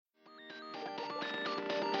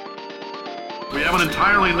We haven't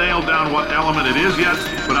entirely nailed down what element it is yet,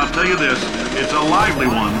 but I'll tell you this, it's a lively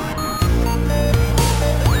one.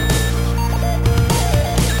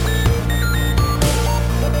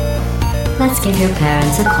 Let's give your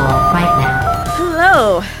parents a call right now.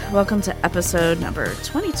 Hello! Welcome to episode number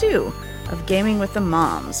 22 of Gaming with the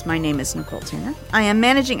Moms. My name is Nicole Turner. I am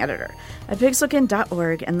managing editor at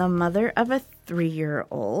pixelkin.org and the mother of a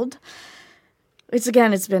 3-year-old. It's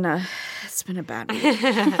been a bad week.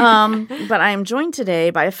 But I am joined today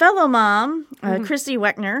by a fellow mom, Christy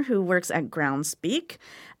Weckner, who works at Groundspeak.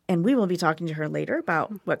 And we will be talking to her later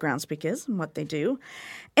about what Groundspeak is and what they do.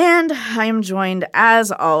 And I am joined,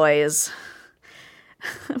 as always,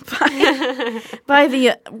 by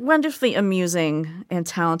the wonderfully amusing and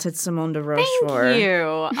talented Simone de Rochefort. Thank you.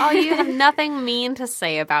 Oh, you have nothing mean to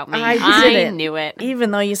say about me. I knew it. Even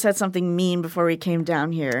though you said something mean before we came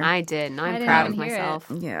down here. I did, and I'm proud of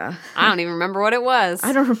myself. Yeah. I don't even remember what it was.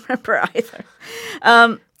 I don't remember either.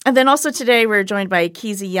 And then also today we're joined by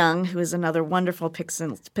Keezy Young, who is another wonderful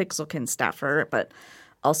Pixelkin staffer, but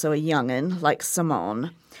also a youngin' like Simone.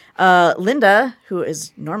 Linda, who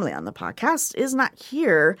is normally on the podcast, is not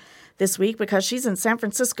here this week because she's in San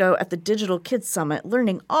Francisco at the Digital Kids Summit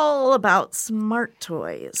learning all about smart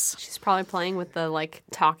toys. She's probably playing with the,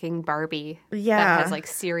 talking Barbie that has,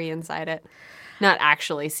 Siri inside it. Not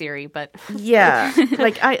actually Siri, but... Yeah.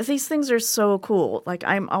 These things are so cool.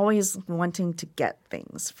 I'm always wanting to get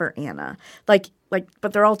things for Anna. But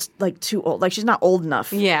they're all, too old. She's not old enough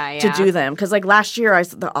to do them. Because, last year, I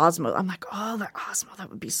saw the Osmo. I'm like, oh, the Osmo, that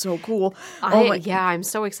would be so cool. I'm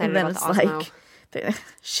so excited about the Osmo.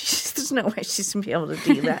 There's no way she's going to be able to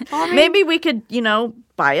do that. Maybe we could,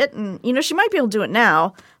 buy it. And, she might be able to do it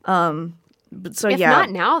now. If not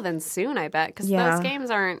now, then soon, I bet. Because those games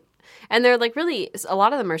aren't... And they're really, a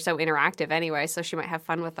lot of them are so interactive anyway, so she might have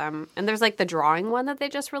fun with them. And there's the drawing one that they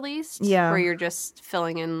just released, where you're just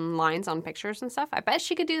filling in lines on pictures and stuff. I bet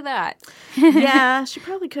she could do that. Yeah, she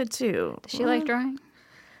probably could too. Does she like drawing?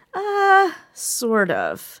 Sort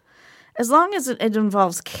of. As long as it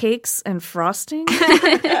involves cakes and frosting,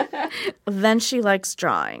 then she likes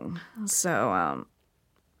drawing. So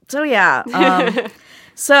yeah.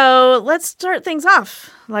 So let's start things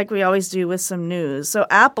off like we always do with some news. So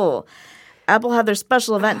Apple had their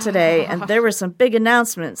special event today, and there were some big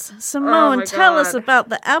announcements. Simone, tell us about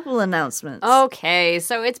the Apple announcements. Okay,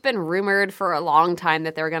 so it's been rumored for a long time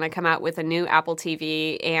that they're going to come out with a new Apple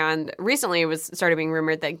TV, and recently it started being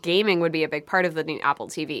rumored that gaming would be a big part of the new Apple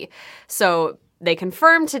TV. So they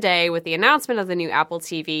confirmed today with the announcement of the new Apple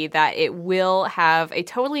TV that it will have a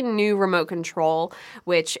totally new remote control,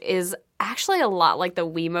 which is actually a lot like the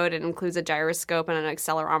Wiimote. It includes a gyroscope and an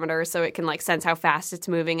accelerometer, so it can sense how fast it's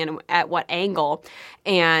moving and at what angle.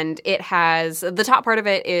 And it has the top part of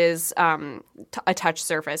it is a touch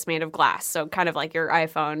surface made of glass, so kind of like your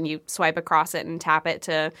iPhone. You swipe across it and tap it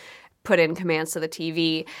to put in commands to the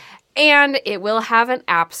TV. And it will have an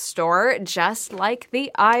app store just like the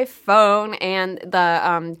iPhone. And the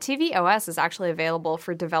TV OS is actually available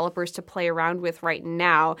for developers to play around with right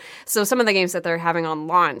now. So some of the games that they're having on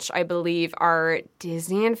launch, I believe, are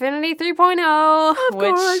Disney Infinity 3.0. Of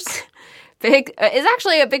course. Is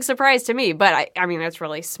actually a big surprise to me. But, I mean, it's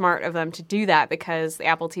really smart of them to do that because the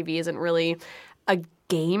Apple TV isn't really a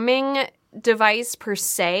gaming device per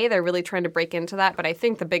se. They're really trying to break into that, but I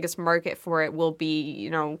think the biggest market for it will be,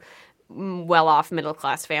 well-off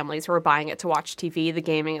middle-class families who are buying it to watch TV. The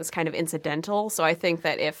gaming is kind of incidental, so I think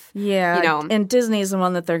that if, and Disney's the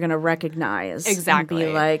one that they're going to recognize. Exactly.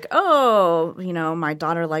 And be like, oh, my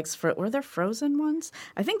daughter likes, were there Frozen ones?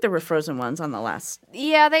 I think there were Frozen ones on the last.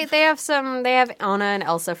 Yeah, they have Anna and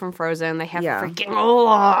Elsa from Frozen. They have freaking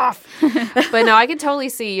Olaf. But no, I could totally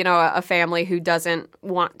see, a family who doesn't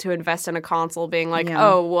want to invest in a console being like,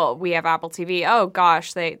 oh, well, we have Apple TV. Oh,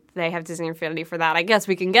 gosh, they have Disney Infinity for that. I guess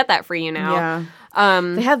we can get that for you now.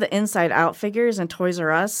 Yeah. They have the Inside Out figures in Toys R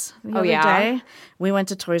Us the other day. We went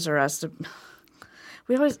to Toys R Us.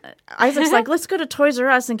 Isaac's like, let's go to Toys R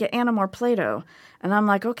Us and get Anna more Play-Doh. And I'm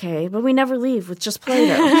like, okay, but we never leave with just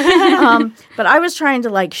Play-Doh. But I was trying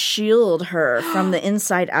to shield her from the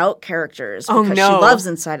Inside Out characters because she loves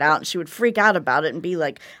Inside Out, and she would freak out about it and be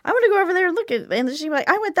like, I want to go over there and look at it. And she'd be like,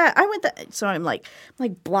 I want that. So I'm like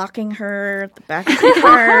blocking her at the back of the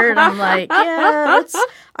cart. I'm like,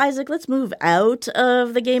 Isaac, let's move out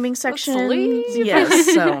of the gaming section. Let's leave.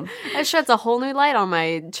 Yes. So it sheds a whole new light on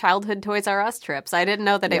my childhood Toys R Us trips. I didn't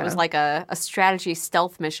know that it was like a strategy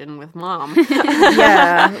stealth mission with Mom.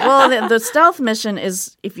 Yeah. Well, the stealth mission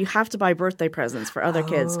is if you have to buy birthday presents for other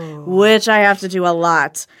kids, which I have to do a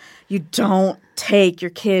lot. You don't take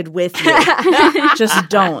your kid with you. Just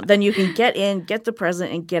don't. Then you can get in, get the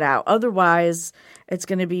present, and get out. Otherwise, it's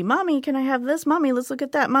going to be, Mommy, can I have this? Mommy, let's look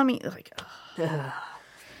at that. Mommy. Like, ugh.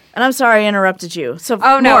 And I'm sorry I interrupted you. So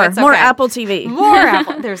it's more okay. Apple TV. More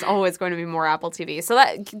Apple. There's always going to be more Apple TV. So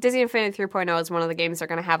that Disney Infinity 3.0 is one of the games they're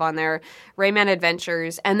going to have on there. Rayman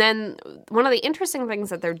Adventures. And then one of the interesting things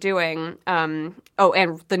that they're doing, and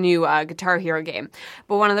the new Guitar Hero game.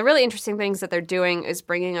 But one of the really interesting things that they're doing is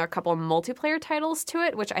bringing a couple multiplayer titles to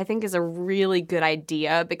it, which I think is a really good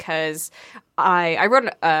idea because I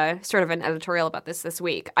wrote sort of an editorial about this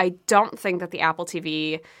week. I don't think that the Apple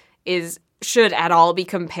TV should at all be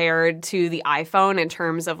compared to the iPhone in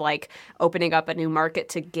terms of like opening up a new market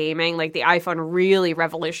to gaming. Like the iPhone really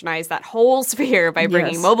revolutionized that whole sphere by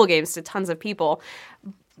bringing mobile games to tons of people.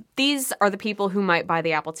 These are the people who might buy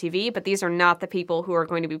the Apple TV, but these are not the people who are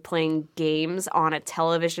going to be playing games on a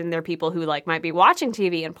television. They're people who like might be watching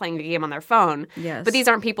TV and playing the game on their phone. Yes. But these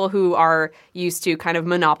aren't people who are used to kind of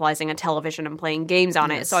monopolizing a television and playing games on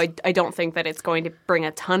it. So I don't think that it's going to bring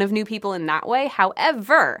a ton of new people in that way.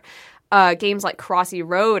 However, games like Crossy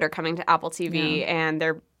Road are coming to Apple TV, and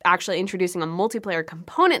they're actually introducing a multiplayer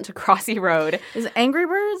component to Crossy Road. Is it Angry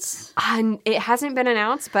Birds? It hasn't been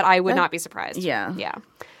announced, but I would not be surprised. Yeah. Yeah.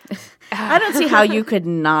 I don't see how you could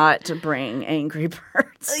not bring Angry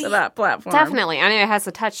Birds to that platform. Definitely. I mean, it has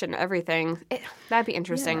the touch and everything. That'd be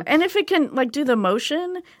interesting. Yeah. And if it can like do the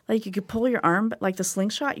motion, like you could pull your arm, like the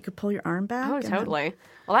slingshot, you could pull your arm back. Oh, totally.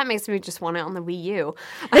 Well, that makes me just want it on the Wii U.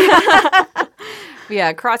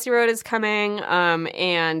 Yeah, Crossy Road is coming,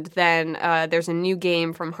 and then there's a new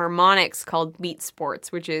game from Harmonix called Beat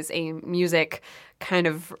Sports, which is a music kind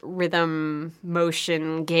of rhythm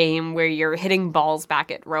motion game where you're hitting balls back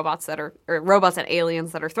at robots and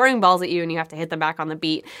aliens that are throwing balls at you, and you have to hit them back on the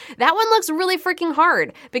beat. That one looks really freaking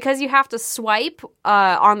hard because you have to swipe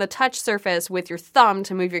on the touch surface with your thumb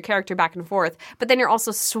to move your character back and forth, but then you're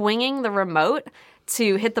also swinging the remote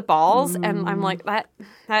to hit the balls, and I'm like,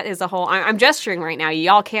 that is a whole... I'm gesturing right now.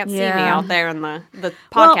 Y'all can't see me out there in the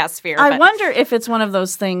podcast sphere. I wonder if it's one of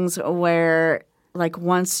those things where, like,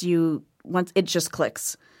 once it just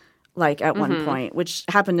clicks, like, at one point, which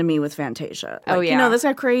happened to me with Fantasia. Like, you know, this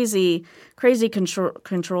got crazy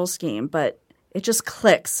control scheme, but it just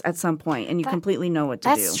clicks at some point, and you completely know what to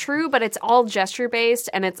do. That's true, but it's all gesture-based,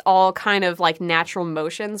 and it's all kind of like natural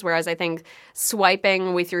motions, whereas I think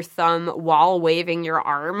swiping with your thumb while waving your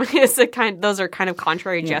arm those are kind of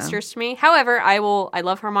contrary gestures to me. However, I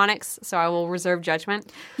love Harmonix, so I will reserve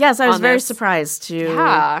judgment. Yes, I was very surprised to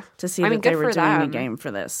see that they were doing them. a game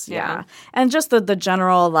for this. Yeah. And just the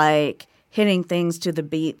general, like, hitting things to the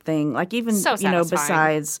beat thing, like even,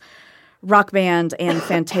 besides Rock Band and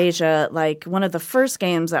Fantasia, like one of the first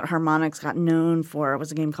games that Harmonix got known for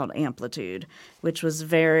was a game called Amplitude, which was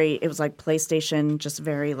it was like PlayStation, just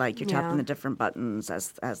very like you're tapping the different buttons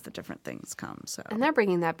as the different things come. So, and they're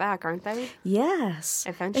bringing that back, aren't they? Yes.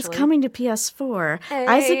 Eventually. It's coming to PS4. Hey.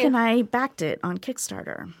 Isaac and I backed it on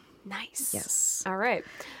Kickstarter. Nice. Yes. All right.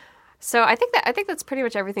 So I think that's pretty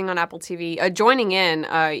much everything on Apple TV. Joining in,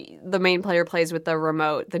 the main player plays with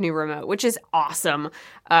the new remote, which is awesome.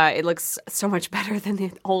 It looks so much better than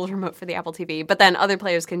the old remote for the Apple TV. But then other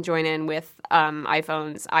players can join in with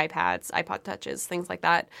iPhones, iPads, iPod Touches, things like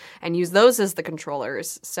that, and use those as the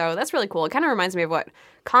controllers. So that's really cool. It kind of reminds me of what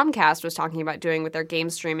Comcast was talking about doing with their game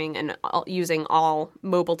streaming and using all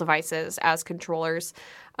mobile devices as controllers.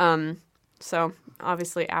 So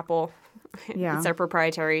obviously Apple... Yeah. It's their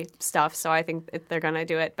proprietary stuff, so I think they're going to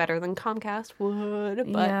do it better than Comcast would.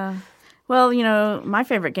 But yeah. Well, my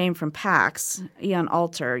favorite game from PAX, Eon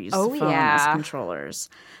Alter, used the phone as controllers.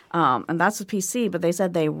 And that's with PC, but they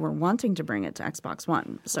said they were wanting to bring it to Xbox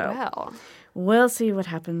One. So we'll see what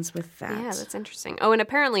happens with that. Yeah, that's interesting. Oh, and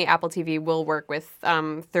apparently Apple TV will work with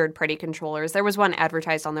third-party controllers. There was one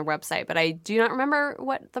advertised on their website, but I do not remember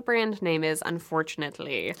what the brand name is,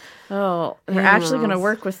 unfortunately. Oh, they're actually going to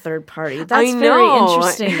work with third-party. That's very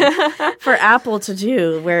interesting for Apple to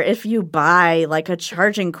do, where if you buy like a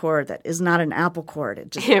charging cord that is not an Apple cord,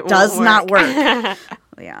 it just does not work.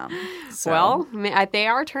 Yeah. So. Well, they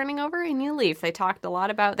are turning over a new leaf. They talked a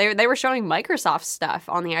lot about they were showing Microsoft stuff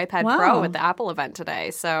on the iPad Pro at the Apple event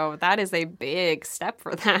today. So that is a big step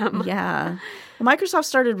for them. Yeah. Well, Microsoft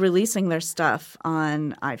started releasing their stuff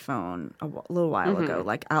on iPhone a little while ago.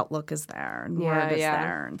 Like Outlook is there and Word is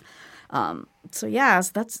there. So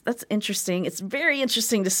that's interesting. It's very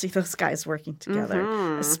interesting to see those guys working together,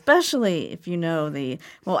 especially if you know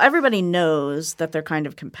everybody knows that they're kind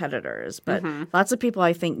of competitors, but lots of people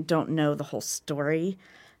I think don't know the whole story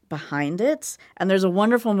behind it. And there's a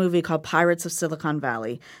wonderful movie called Pirates of Silicon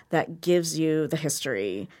Valley that gives you the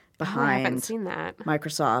history behind I haven't seen that.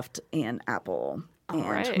 Microsoft and Apple, and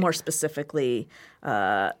right. more specifically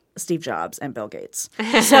Steve Jobs and Bill Gates.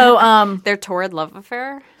 So Their torrid love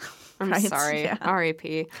affair? I'm Right, sorry. yeah.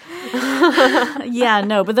 R.A.P. yeah,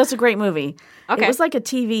 no, but that's a great movie. Okay. It was like a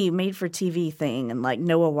made-for-TV thing, and like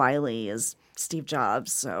Noah Wyle is Steve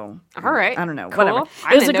Jobs, so All right. I don't know, Cool. whatever.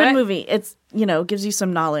 I'm It was a into good it. movie. It's, gives you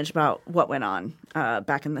some knowledge about what went on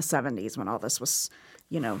back in the 70s when all this was,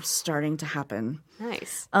 starting to happen.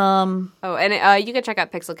 Nice. And you can check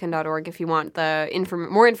out pixelkin.org if you want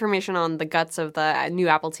more information on the guts of the new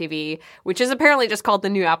Apple TV, which is apparently just called the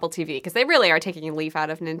new Apple TV, because they really are taking a leaf out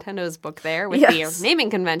of Nintendo's book there with Yes. the naming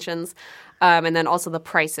conventions. And then also the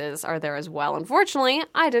prices are there as well. Unfortunately,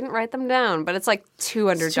 I didn't write them down, but it's like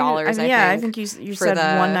 $200, I think. Yeah, I think you for said the-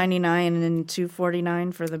 $199 and then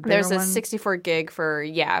 $249 for the bigger There's a one. 64 gig for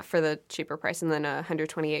the cheaper price, and then a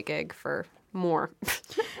 128 gig for more.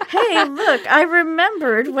 Hey, look, I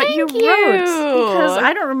remembered what you Thank wrote you. because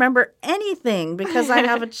I don't remember anything because I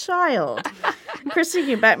have a child. Christy, can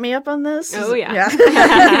you back me up on this? Oh, yeah.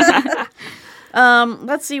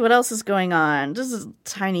 Let's see what else is going on. This is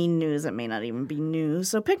tiny news that may not even be news.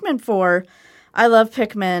 So Pikmin 4, I love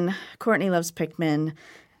Pikmin. Courtney loves Pikmin.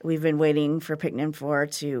 We've been waiting for Pikmin 4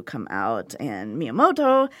 to come out, and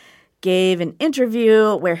Miyamoto gave an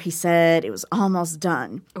interview where he said it was almost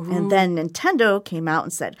done. And then Nintendo came out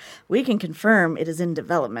and said, we can confirm it is in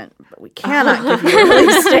development, but we cannot give you a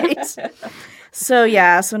release date. So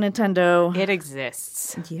Nintendo, It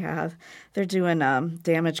exists. they're doing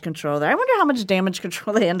damage control there. I wonder how much damage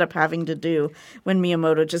control they end up having to do when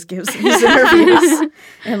Miyamoto just gives these interviews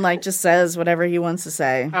and just says whatever he wants to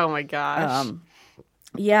say. Oh my gosh.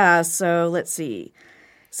 So let's see.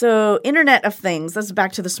 So Internet of Things, that's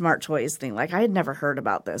back to the smart toys thing. I had never heard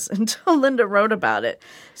about this until Linda wrote about it.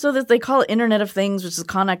 So that they call it Internet of Things, which is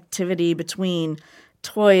connectivity between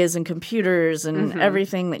toys and computers and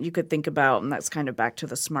everything that you could think about. And that's kind of back to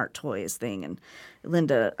the smart toys thing. And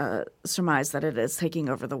Linda surmised that it is taking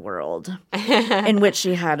over the world, in which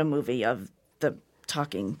she had a movie of the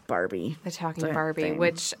talking Barbie. The talking Barbie, thing.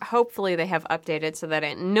 which hopefully they have updated so that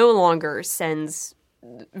it no longer sends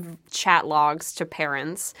chat logs to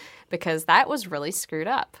parents, because that was really screwed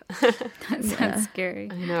up. That sounds scary.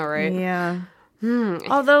 I know, right? Yeah.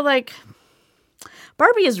 Although,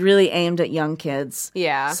 Barbie is really aimed at young kids.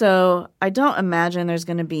 Yeah. So I don't imagine there's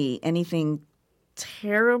going to be anything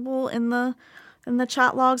terrible in the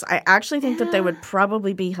chat logs. I actually think that they would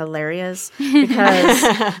probably be hilarious because,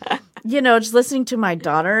 just listening to my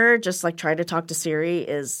daughter just try to talk to Siri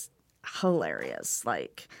is hilarious.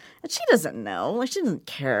 And she doesn't know. She doesn't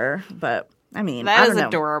care. But I mean, I That don't is know.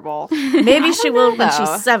 adorable. Maybe she will when though.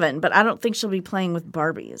 she's 7, but I don't think she'll be playing with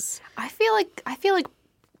Barbies. I feel like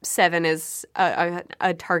 7 is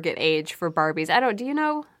a target age for Barbies. Do you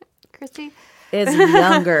know, Christy? It's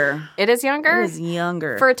younger. It is younger? It is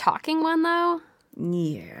younger. For a talking one, though?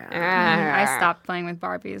 Yeah. I stopped playing with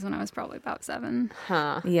Barbies when I was probably about 7.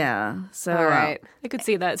 Yeah. So All right. I could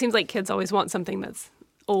see that. It seems like kids always want something that's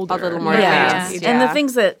older. A little more yeah. advanced. And the Yeah.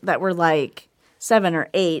 things that were 7 or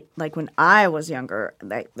 8, when I was younger,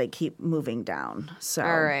 they keep moving down. So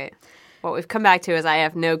All right. What we've come back to is I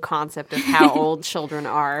have no concept of how old children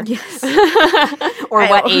are. Yes. Or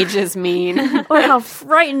what ages mean. Or how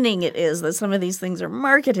frightening it is that some of these things are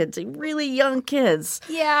marketed to really young kids.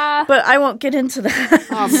 Yeah. But I won't get into that.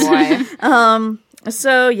 Oh, boy.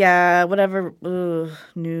 So, whatever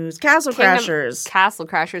news. Castle Crashers. Castle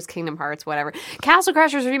Crashers, Kingdom Hearts, whatever. Castle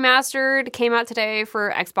Crashers Remastered came out today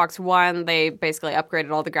for Xbox One. They basically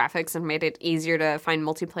upgraded all the graphics and made it easier to find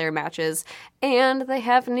multiplayer matches. And they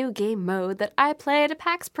have a new game mode that I played at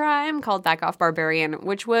PAX Prime called Back Off Barbarian,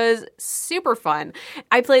 which was super fun.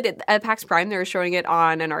 I played it at PAX Prime. They were showing it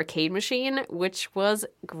on an arcade machine, which was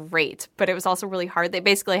great. But it was also really hard. They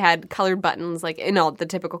basically had colored buttons, in all the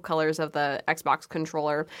typical colors of the Xbox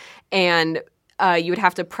controller, and you would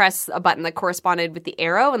have to press a button that corresponded with the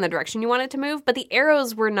arrow in the direction you wanted to move, but the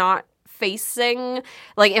arrows were not facing,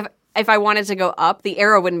 if I wanted to go up, the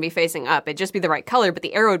arrow wouldn't be facing up. It'd just be the right color, but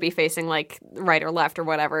the arrow would be facing like right or left or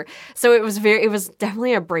whatever. So it was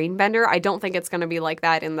definitely a brain bender. I don't think it's going to be like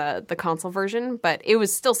that in the console version, but it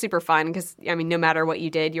was still super fun because, I mean, no matter what you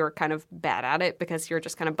did, you were kind of bad at it because you're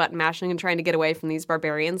just kind of button mashing and trying to get away from these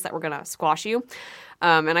barbarians that were going to squash you.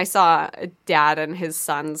 And I saw Dad and his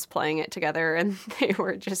sons playing it together, and they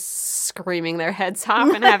were just screaming their heads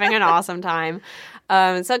off and having an awesome time.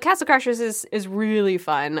 So Castle Crashers is really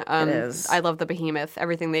fun. It is. I love the behemoth.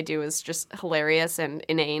 Everything they do is just hilarious and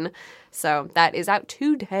inane. So that is out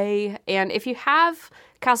today. And if you have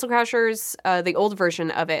Castle Crashers, the old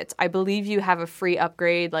version of it, I believe you have a free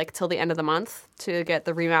upgrade like till the end of the month to get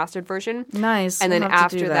the remastered version. Nice. And then We'll have to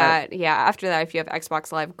after do that, if you have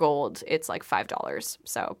Xbox Live Gold, it's like $5.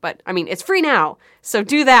 So, but I mean, it's free now. So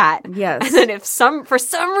do that. Yes. And then if for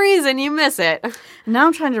some reason you miss it. Now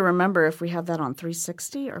I'm trying to remember if we have that on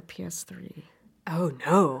 360 or PS3. Oh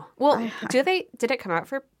no. Well, did it come out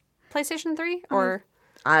for PlayStation 3 or?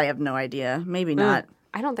 I have no idea. Maybe not.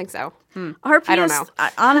 I don't think so. I don't know.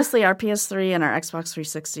 Honestly, our PS3 and our Xbox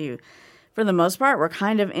 360, for the most part, were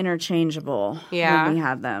kind of interchangeable when we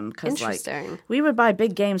had them. Because Interesting. we would buy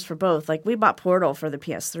big games for both. Like, we bought Portal for the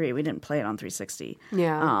PS3. We didn't play it on 360.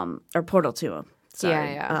 Yeah. Or Portal 2.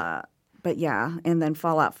 Sorry. Yeah. But yeah, and then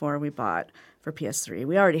Fallout 4 we bought for PS3.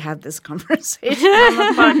 We already had this conversation on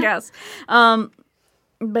the podcast.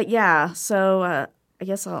 But yeah, so I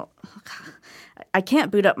guess I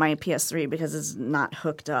can't boot up my PS3 because it's not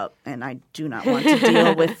hooked up, and I do not want to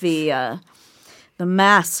deal with the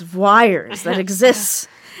mass of wires that exists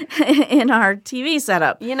in our TV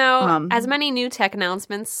setup. You know, as many new tech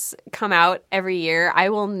announcements come out every year, I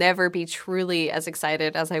will never be truly as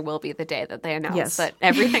excited as I will be the day that they announce that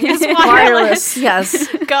everything is wireless. Yes.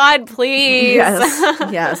 God, please.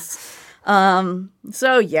 Yes.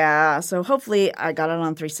 So hopefully I got it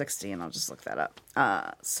on 360 and I'll just look that up.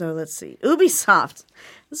 So let's see. Ubisoft.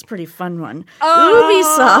 This is a pretty fun one.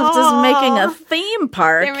 Ubisoft is making a theme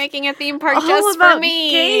park. They're making a theme park all just about for me.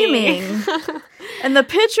 Gaming. And the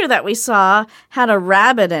picture that we saw had a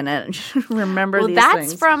rabbit in it. Remember these that's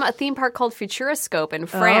things? from a theme park called Futuroscope in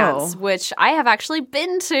France, which I have actually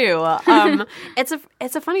been to.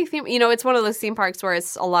 It's a funny theme. You know, it's one of those theme parks where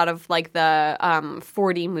it's a lot of like the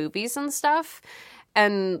 4D movies and stuff,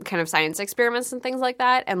 and kind of science experiments and things like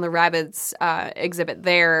that. And the Rabbids exhibit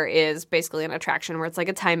there is basically an attraction where it's like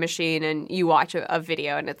a time machine and you watch a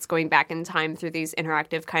video and it's going back in time through these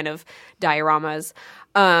interactive kind of dioramas.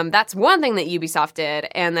 That's one thing that Ubisoft did.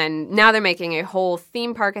 And then now they're making a whole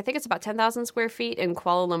theme park. I think it's about 10,000 square feet in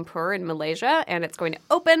Kuala Lumpur in Malaysia. And it's going to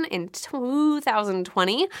open in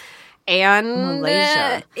 2020. And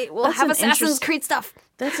Malaysia. It will have Assassin's Creed stuff.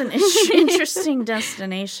 That's an interesting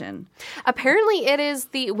destination. Apparently, it is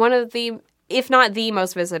one of the, if not the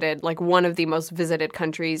most visited, like one of the most visited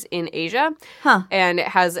countries in Asia. Huh. And it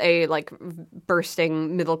has a like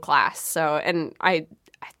bursting middle class. So, and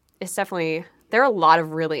it's definitely, there are a lot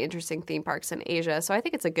of really interesting theme parks in Asia. So I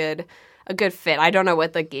think it's a good fit. I don't know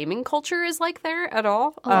what the gaming culture is like there at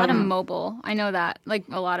all. A lot of mobile. I know that. Like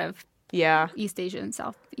a lot of Yeah. East Asia and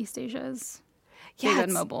Southeast Asia is Yeah, big on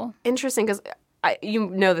it's mobile. interesting because you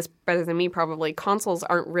know this better than me probably. Consoles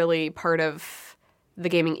aren't really part of the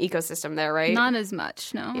gaming ecosystem there, right? Not as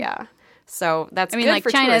much, no. Yeah. So that's I mean, good like for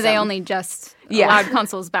China, tourism. they only just allowed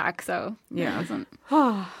consoles back, so Yeah. it wasn't.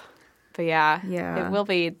 But yeah, Yeah. it will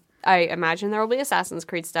be. I imagine there will be Assassin's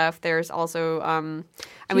Creed stuff. There's also,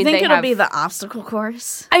 Do you think it'll be the obstacle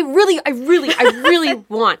course? I really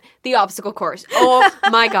want the obstacle course. Oh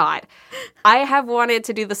my god. I have wanted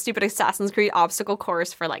to do the stupid Assassin's Creed obstacle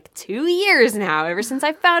course for like 2 years now, ever since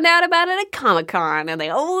I found out about it at Comic-Con. And they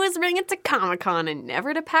always bring it to Comic-Con and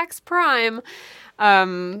never to PAX Prime.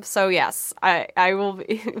 So yes, I will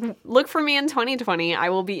be, look for me in 2020. I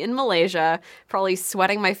will be in Malaysia, probably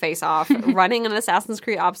sweating my face off, running an Assassin's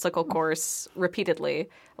Creed obstacle course repeatedly,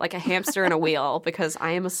 like a hamster in a wheel, because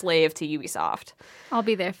I am a slave to Ubisoft. I'll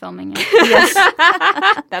be there filming it. Yes.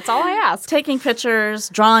 That's all I ask. Taking pictures,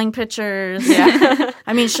 drawing pictures. Yeah.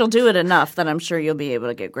 I mean, she'll do it enough that I'm sure you'll be able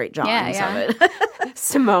to get great drawings Yeah. of it.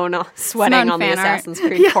 Simone sweating Simone on the fan art. Assassin's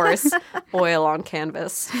Creed course. Oil on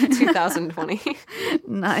canvas, 2020.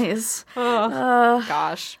 Nice.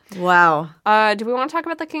 Gosh. Wow. Do we want to talk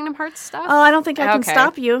about the Kingdom Hearts stuff? Oh, I don't think I can Okay.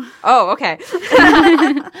 stop you. Oh, okay.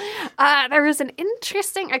 There was an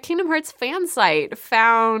interesting, a Kingdom Hearts fan site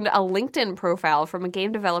found a LinkedIn profile from a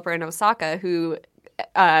game developer in Osaka who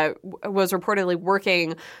was reportedly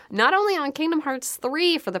working not only on Kingdom Hearts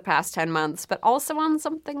 3 for the past 10 months, but also on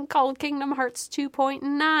something called Kingdom Hearts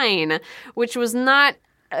 2.9, which was not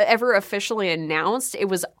ever officially announced. It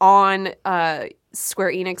was on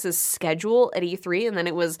Square Enix's schedule at E3, and then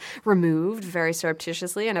it was removed very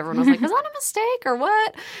surreptitiously, and everyone was like, was that a mistake or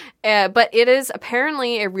what? But it is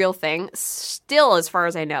apparently a real thing. Still, as far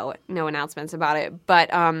as I know, no announcements about it. But,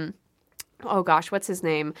 oh gosh, what's his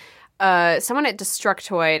name? Someone at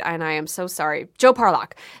Destructoid, and I am so sorry, Joe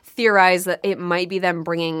Parlock, theorized that it might be them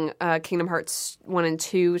bringing Kingdom Hearts 1 and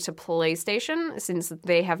 2 to PlayStation, since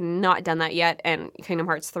they have not done that yet, and Kingdom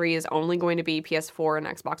Hearts 3 is only going to be PS4 and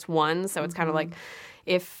Xbox One, so it's kind of like,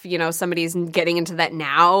 if, somebody's getting into that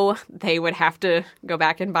now, they would have to go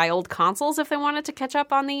back and buy old consoles if they wanted to catch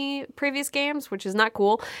up on the previous games, which is not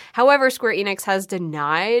cool. However, Square Enix has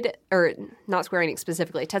denied, or not Square Enix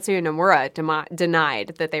specifically, Tetsuya Nomura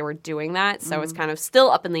denied that they were doing that. So it's kind of still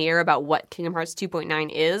up in the air about what Kingdom Hearts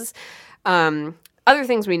 2.9 is. Other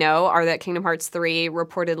things we know are that Kingdom Hearts 3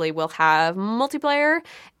 reportedly will have multiplayer,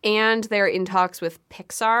 and they're in talks with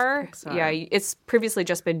Pixar. Yeah, it's previously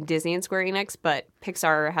just been Disney and Square Enix, but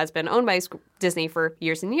Pixar has been owned by Disney for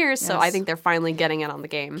years and years, so I think they're finally getting it on the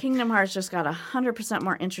game. Kingdom Hearts just got 100%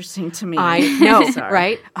 more interesting to me. I know,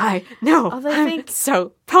 right? I know. I'm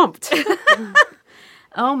so pumped.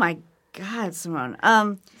 Oh my God, Simone.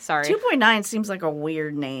 Sorry. 2.9 seems like a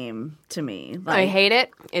weird name to me. I hate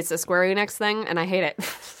it. It's a Square Enix thing, and I hate it.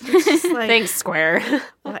 Like, Thanks, Square.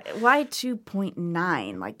 why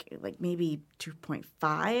 2.9? Like maybe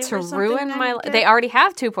 2.5 to or something ruin my life. They already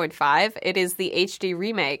have 2.5. It is the HD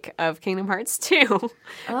remake of Kingdom Hearts 2 for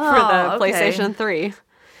the PlayStation 3.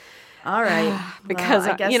 All right. Because,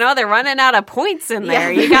 I guess... they're running out of points in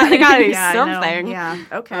there. They got to do something. Yeah,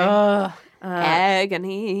 okay.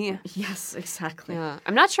 Agony. Yes, exactly. Yeah.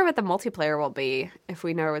 I'm not sure what the multiplayer will be, if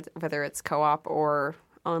we know whether it's co-op or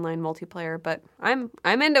online multiplayer, but I'm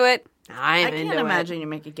into it. I can't imagine you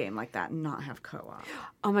make a game like that and not have co-op.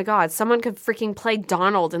 Oh my God, someone could freaking play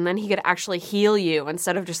Donald and then he could actually heal you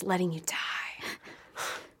instead of just letting you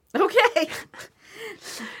die. Okay.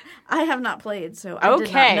 I have not played, so I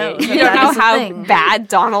did not know. You don't know how bad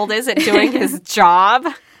Donald is at doing his job?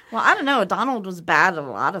 Well, I don't know. Donald was bad at a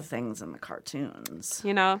lot of things in the cartoons.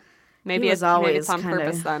 Maybe it's on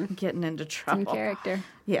purpose then. Getting into trouble. In character.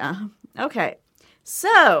 Yeah. Okay.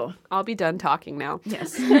 So I'll be done talking now.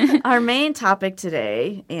 Yes. Our main topic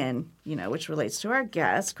today, and which relates to our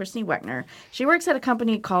guest, Christy Weckner. She works at a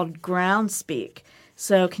company called Groundspeak.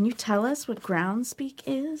 So can you tell us what Groundspeak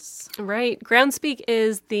is? Right. Groundspeak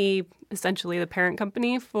is essentially the parent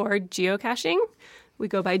company for geocaching. We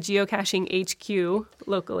go by Geocaching HQ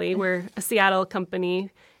locally. We're a Seattle company,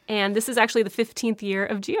 and this is actually the 15th year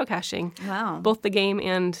of geocaching. Wow. Both the game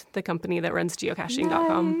and the company that runs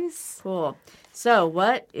geocaching.com. Nice. Cool. So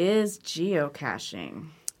what is geocaching?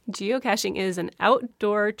 Geocaching is an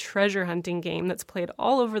outdoor treasure hunting game that's played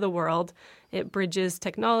all over the world. It bridges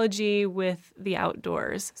technology with the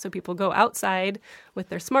outdoors. So people go outside with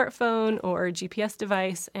their smartphone or GPS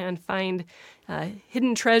device and find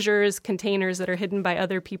hidden treasures, containers that are hidden by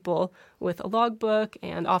other people with a logbook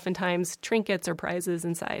and oftentimes trinkets or prizes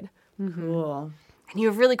inside. Cool. And you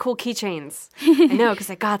have really cool keychains. I know, because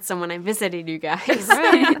I got some when I visited you guys.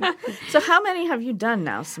 Right. So how many have you done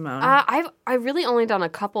now, Simone? I've really only done a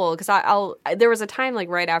couple, because there was a time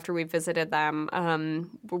right after we visited them,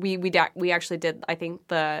 we actually did, I think,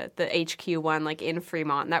 the HQ one in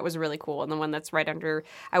Fremont. And that was really cool. And the one that's right under,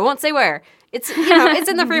 I won't say where. It's it's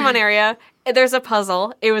in the Fremont area. There's a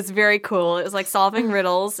puzzle. It was very cool. It was solving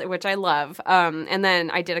riddles, which I love. And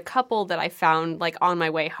then I did a couple that I found on my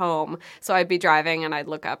way home. So I'd be driving and I'd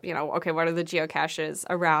look up, okay, what are the geocaches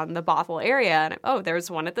around the Bothell area? And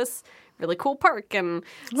there's one at this really cool park. And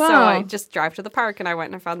so I just drive to the park and I went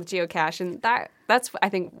and I found the geocache. And that's I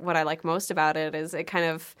think what I like most about it is it kind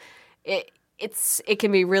of it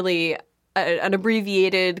can be really an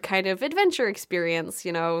abbreviated kind of adventure experience,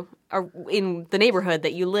 in the neighborhood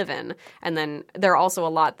that you live in. And then there are also a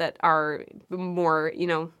lot that are more,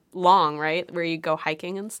 long, right? Where you go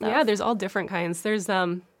hiking and stuff. Yeah, there's all different kinds. There's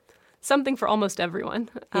something for almost everyone.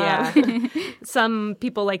 Yeah. Some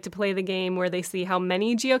people like to play the game where they see how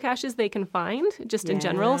many geocaches they can find, just in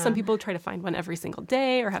general. Some people try to find one every single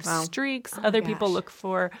day or have streaks. Other people look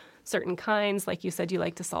for certain kinds. Like you said, you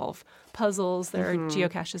like to solve puzzles. There are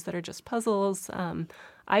geocaches that are just puzzles.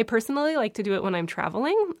 I personally like to do it when I'm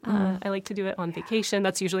traveling. I like to do it on vacation.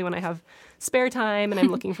 That's usually when I have spare time and I'm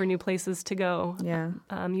looking for new places to go. Yeah.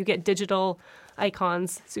 You get digital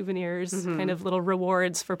icons, souvenirs, kind of little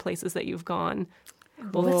rewards for places that you've gone.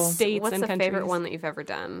 Both states What's and the countries. favorite one that you've ever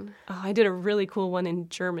done? I did a really cool one in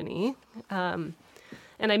Germany.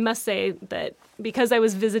 And I must say that because I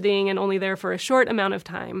was visiting and only there for a short amount of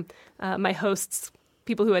time, my hosts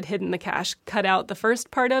people who had hidden the cache cut out the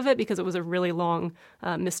first part of it because it was a really long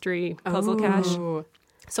mystery puzzle cache.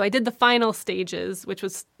 So I did the final stages, which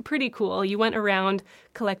was pretty cool. You went around,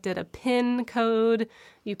 collected a PIN code,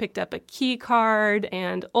 you picked up a key card,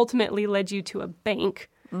 and ultimately led you to a bank,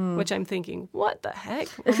 which I'm thinking, what the heck?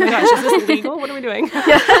 Oh my gosh, is this illegal? What are we doing?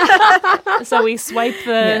 So we swipe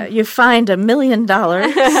the... You find $1 million,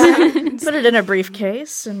 put it in a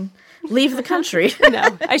briefcase, and leave the country.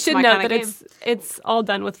 No, I should note that it's all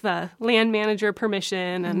done with the land manager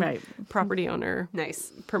permission and property owner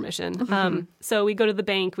permission. So we go to the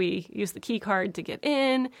bank, we use the key card to get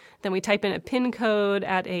in, then we type in a PIN code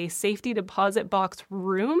at a safety deposit box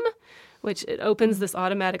room, which it opens this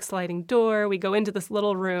automatic sliding door. We go into this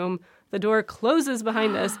little room. The door closes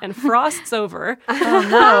behind us and frosts over.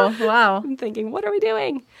 Oh, no. Wow. I'm thinking, what are we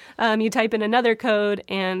doing? You type in another code,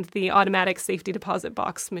 and the automatic safety deposit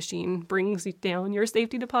box machine brings you down your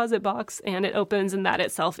safety deposit box, and it opens, and that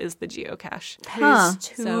itself is the geocache. That is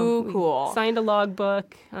too cool. Signed a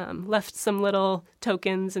logbook, left some little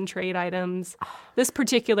tokens and trade items. This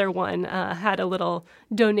particular one had a little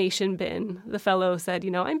donation bin. The fellow said,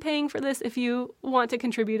 I'm paying for this. If you want to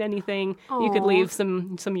contribute anything, you could leave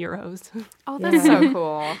some euros. Oh, that's so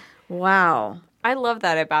cool. Wow. I love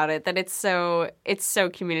that about it, that it's so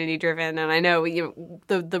community driven. And I know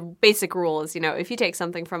the basic rule is, if you take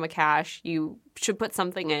something from a cache, you should put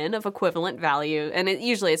something in of equivalent value. And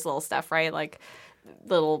usually it's little stuff, right? Like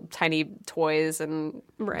little tiny toys and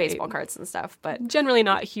baseball cards and stuff. But generally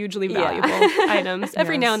not hugely valuable items.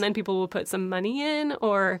 Every now and then people will put some money in,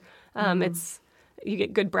 or you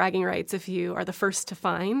get good bragging rights if you are the first to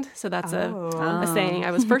find. So that's a saying,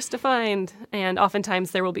 I was first to find. And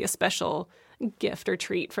oftentimes there will be a special gift or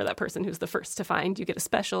treat for that person who's the first to find. You get a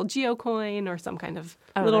special geocoin or some kind of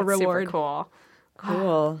little reward. Super cool.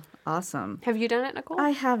 Cool. Awesome. Have you done it, Nicole?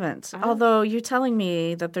 I haven't. Although you're telling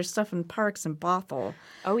me that there's stuff in parks in Bothell.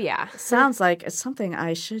 Oh, yeah. Sounds like it's something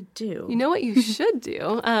I should do. You know what you should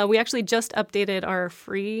do? We actually just updated our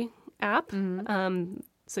free app.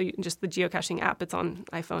 So just the geocaching app, it's on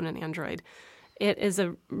iPhone and Android. It is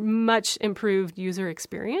a much improved user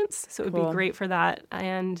experience, so it would be great for that.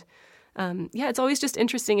 And it's always just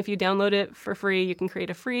interesting. If you download it for free, you can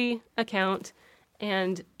create a free account.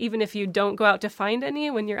 And even if you don't go out to find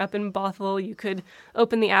any, when you're up in Bothell, you could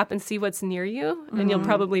open the app and see what's near you, and you'll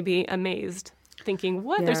probably be amazed. Thinking,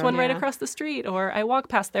 what? There's one right across the street. Or I walk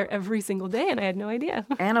past there every single day and I had no idea.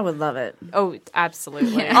 Anna would love it. Oh,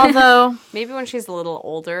 absolutely. Although... maybe when she's a little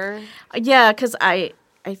older. Yeah, because I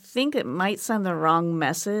think it might send the wrong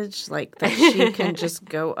message, like that she can just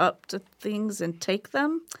go up to things and take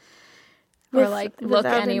them. Or look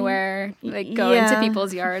anywhere, go into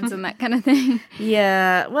people's yards and that kind of thing.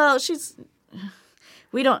 Yeah, well,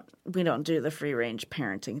 we don't do the free range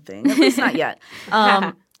parenting thing, at least not yet.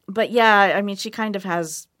 But yeah, I mean, she kind of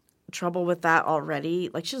has trouble with that already.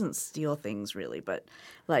 Like, she doesn't steal things really, but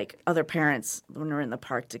like other parents, when we're in the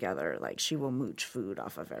park together, like she will mooch food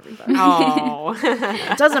off of everybody. Oh.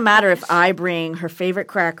 It doesn't matter if I bring her favorite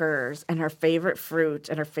crackers and her favorite fruit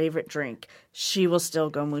and her favorite drink. She will still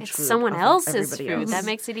go mooch food. Someone else's food. Else. That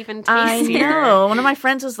makes it even tastier. I know. One of my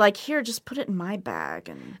friends was like, "Here, just put it in my bag,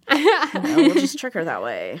 and we'll just trick her that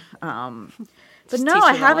way." But no,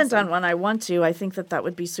 I haven't done one. I want to. I think that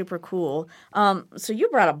would be super cool. So you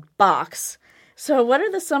brought a box. So what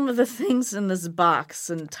are some of the things in this box,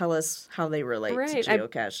 and tell us how they relate to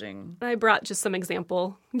geocaching? I brought just some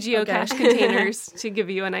example geocache containers to give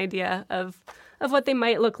you an idea of what they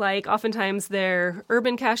might look like. Oftentimes they're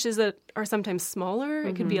urban caches that are sometimes smaller.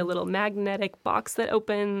 It could be a little magnetic box that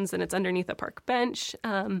opens and it's underneath a park bench.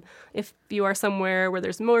 If you are somewhere where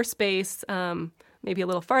there's more space, maybe a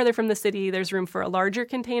little farther from the city, there's room for a larger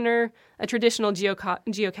container. A traditional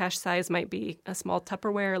geocache size might be a small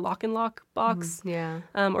Tupperware lock-and-lock box.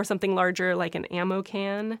 Or something larger like an ammo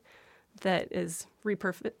can that is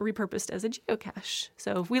repurposed as a geocache.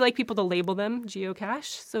 So we like people to label them geocache,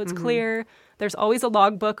 so it's clear. There's always a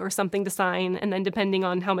logbook or something to sign, and then depending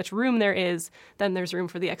on how much room there is, then there's room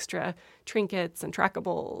for the extra trinkets and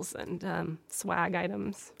trackables and swag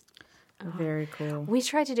items. Very cool. We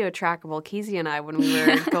tried to do a trackable, Keezy and I, when we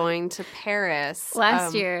were going to Paris.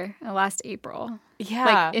 Last April. Yeah.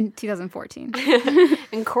 Like in 2014.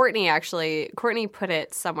 And Courtney put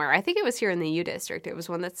it somewhere. I think it was here in the U District. It was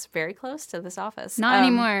one that's very close to this office. Not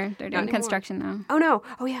anymore. They're doing construction now. Oh, no.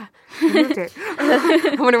 Oh, yeah. I moved it.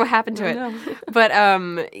 I wonder what happened to it. No. But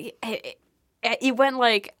it went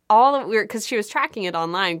like all of because she was tracking it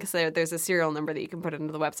online because there's a serial number that you can put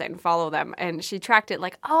into the website and follow them, and she tracked it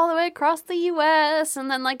like all the way across the U.S.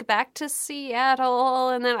 and then like back to Seattle,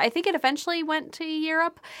 and then I think it eventually went to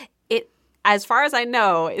Europe. as far as I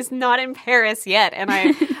know, is not in Paris yet. And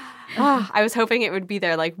I was hoping it would be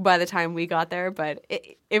there like by the time we got there, but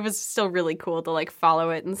it was still really cool to like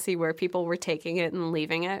follow it and see where people were taking it and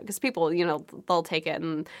leaving it, because people, you know, they'll take it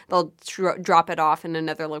and they'll drop it off in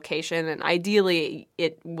another location, and ideally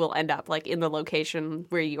it will end up like in the location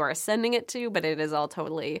where you are sending it to, but it is all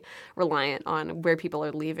totally reliant on where people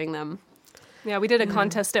are leaving them. Yeah, we did a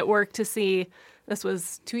contest at work to see, this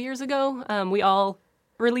was 2 years ago, we all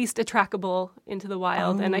released a trackable into the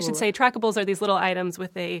wild. And I should say trackables are these little items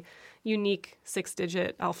with a unique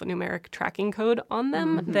 6-digit alphanumeric tracking code on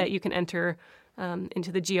them that you can enter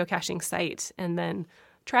into the geocaching site and then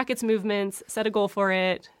track its movements, set a goal for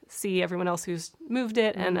it, see everyone else who's moved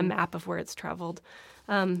it, and a map of where it's traveled.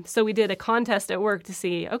 So we did a contest at work to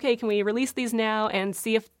see, okay, can we release these now and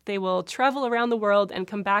see if they will travel around the world and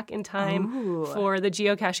come back in time for the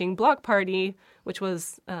geocaching block party, which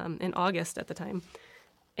was in August at the time.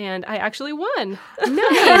 And I actually won. Nice.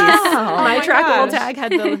 My trackable tag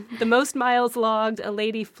had the most miles logged. A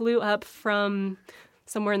lady flew up from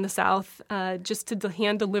somewhere in the south just to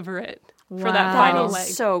hand deliver it for that final leg.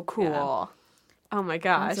 So cool. Yeah. Oh my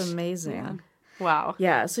gosh. That's amazing. Yeah. Wow.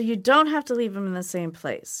 Yeah, so you don't have to leave them in the same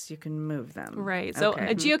place. You can move them. Right. So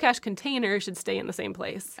a geocache container should stay in the same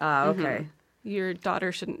place. Okay. Your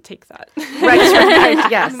daughter shouldn't take that.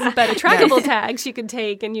 Right, yes. But a trackable tag she could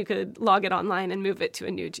take, and you could log it online and move it to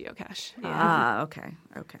a new geocache. Yeah. Okay.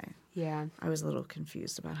 Yeah. I was a little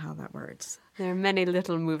confused about how that works. There are many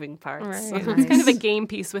little moving parts. Right. It's kind of a game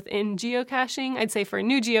piece within geocaching. I'd say for a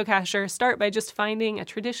new geocacher, start by just finding a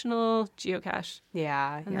traditional geocache.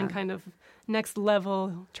 Yeah. And then kind of next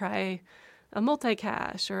level, try a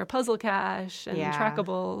multi-cache or a puzzle cache and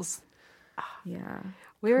trackables. Yeah.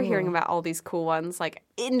 We were hearing about all these cool ones, like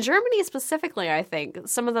in Germany specifically, I think.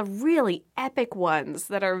 Some of the really epic ones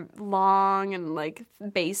that are long and like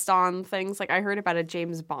based on things. Like I heard about a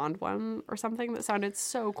James Bond one or something that sounded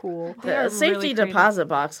so cool. The safety deposit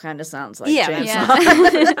box kind of sounds like James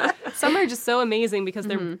Bond. Some are just so amazing because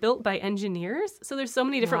they're built by engineers. So there's so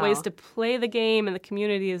many different ways to play the game, and the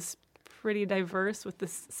community is pretty diverse with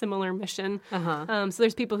this similar mission. So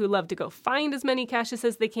there's people who love to go find as many caches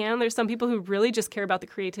as they can. There's some people who really just care about the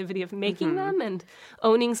creativity of making them and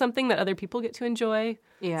owning something that other people get to enjoy.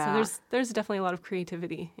 Yeah. So there's definitely a lot of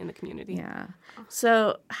creativity in the community. Yeah.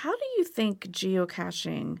 So how do you think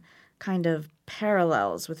geocaching kind of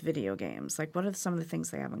parallels with video games? Like, what are some of the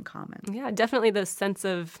things they have in common? Yeah, definitely the sense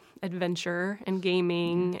of adventure and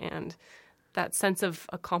gaming and that sense of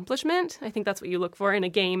accomplishment. I think that's what you look for in a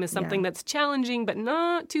game, is something that's challenging but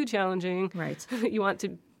not too challenging. Right. You want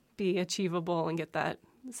to be achievable and get that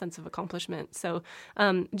sense of accomplishment. So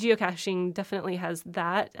geocaching definitely has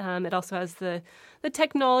that. It also has the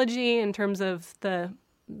technology in terms of the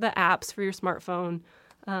apps for your smartphone.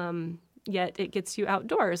 Yet it gets you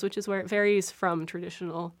outdoors, which is where it varies from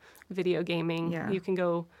traditional video gaming. Yeah. You can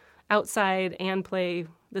go outside and play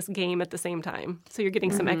this game at the same time. So you're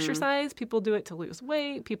getting some exercise. People do it to lose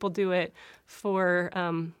weight. People do it for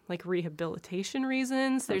like rehabilitation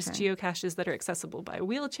reasons. There's geocaches that are accessible by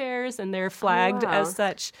wheelchairs, and they're flagged as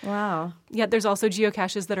such. Wow. Yet there's also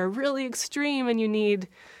geocaches that are really extreme, and you need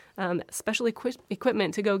special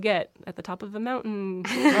equipment to go get at the top of a mountain.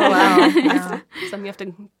 Some you have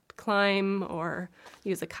to climb or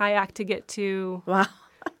use a kayak to get to. Wow.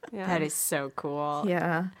 Yeah. That is so cool.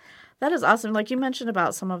 Yeah. That is awesome. Like you mentioned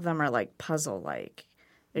about some of them are like puzzle-like.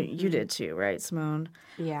 You did too, right, Simone?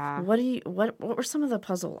 Yeah. What were some of the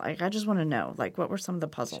puzzle like? I just want to know. Like, what were some of the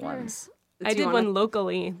puzzle ones? I did one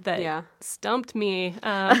locally that stumped me.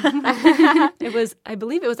 I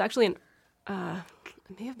believe it was actually it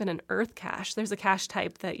may have been an earth cache. There's a cache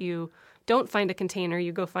type that you don't find a container.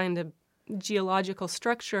 You go find a geological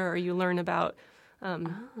structure, or you learn about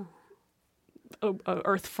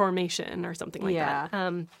earth formation or something like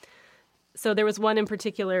that. So there was one in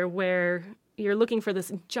particular where you're looking for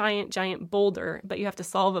this giant boulder, but you have to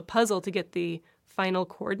solve a puzzle to get the final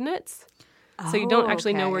coordinates. So you don't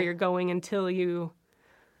actually know where you're going until you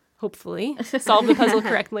hopefully solve the puzzle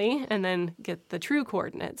correctly and then get the true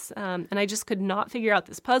coordinates. And I just could not figure out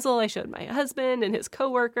this puzzle. I showed my husband and his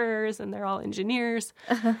coworkers, and they're all engineers.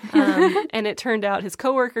 And it turned out his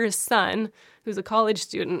coworker's son, who's a college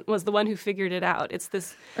student, was the one who figured it out. It's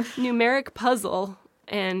this numeric puzzle,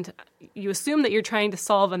 and you assume that you're trying to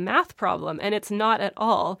solve a math problem, and it's not at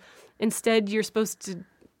all. Instead, you're supposed to,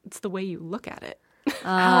 it's the way you look at it.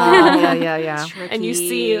 Yeah. And you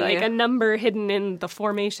see like a number hidden in the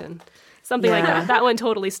formation. Something like that. That one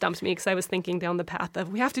totally stumped me because I was thinking down the path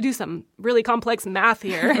of, we have to do some really complex math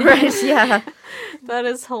here. Right, yeah. That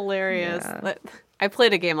is hilarious. Yeah. I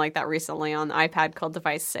played a game like that recently on the iPad called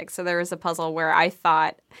Device 6. So there was a puzzle where I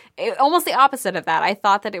thought, almost the opposite of that. I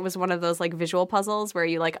thought that it was one of those like visual puzzles where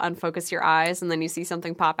you like unfocus your eyes and then you see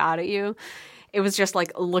something pop out at you. It was just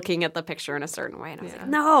like looking at the picture in a certain way. And I was like,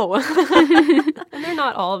 no. And they're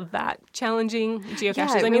not all that challenging geocaches.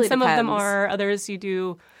 Yeah, I mean, really some of them depends. are. Others you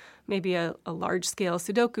do maybe a large-scale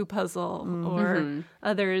Sudoku puzzle, or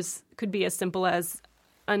others could be as simple as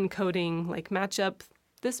uncoding, like match up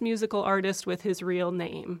this musical artist with his real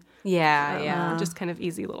name. Yeah. Just kind of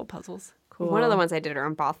easy little puzzles. Cool. One of the ones I did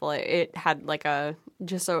around Bothell, it had like a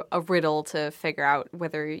riddle to figure out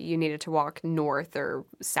whether you needed to walk north or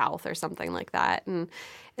south or something like that. And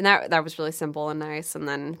that was really simple and nice. And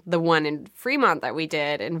then the one in Fremont that we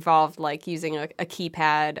did involved like using a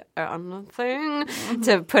keypad on the thing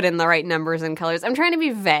to put in the right numbers and colors. I'm trying to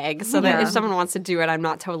be vague so that if someone wants to do it, I'm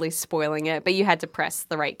not totally spoiling it. But you had to press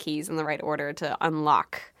the right keys in the right order to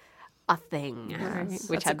unlock a thing,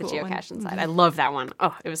 which had the cool geocache inside. I love that one.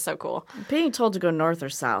 Oh, it was so cool. Being told to go north or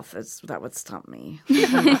south, that would stump me.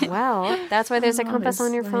 Well, that's why there's a compass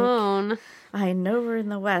on your phone. I know we're in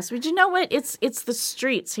the West. But you know what? It's the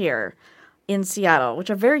streets here in Seattle, which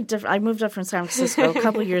are very different. I moved up from San Francisco a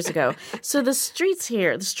couple of years ago. So the streets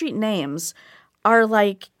here, the street names are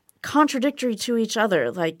like contradictory to each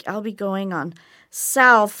other. Like I'll be going on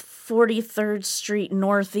South 43rd Street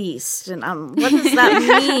Northeast. And what does that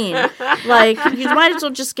mean? Like, you might as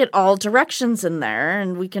well just get all directions in there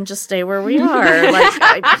and we can just stay where we are.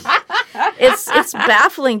 Like, it's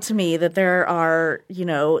baffling to me that there are,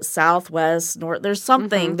 South, West, North. There's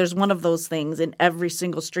something, there's one of those things in every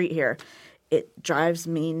single street here. It drives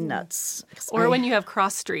me nuts. Or when you have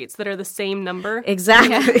cross streets that are the same number.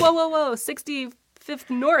 Exactly. Whoa. 65th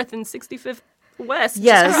North and 65th West.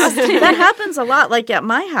 Yes, that happens a lot, like at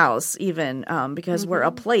my house even, because we're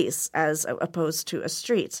a place as opposed to a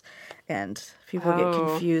street. And people get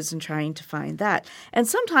confused in trying to find that. And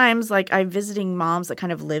sometimes, like, I'm visiting moms that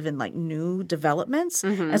kind of live in, like, new developments.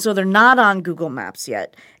 And so they're not on Google Maps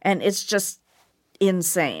yet. And it's just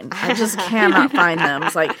insane. I just cannot find them.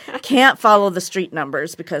 It's like, can't follow the street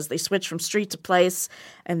numbers because they switch from street to place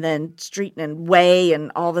and then street and way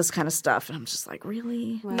and all this kind of stuff. And I'm just like,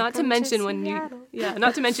 really? Not to mention when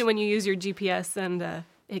you use your GPS and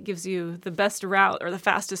it gives you the best route or the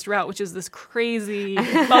fastest route, which is this crazy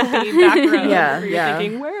bumpy back road where you're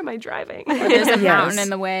thinking, where am I driving? Or there's a mountain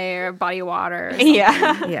in the way or a body of water. Or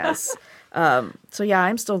Yes. So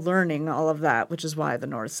I'm still learning all of that, which is why the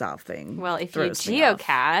north-south thing. Well, if you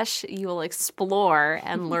geocache, you will explore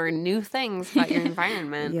and learn new things about your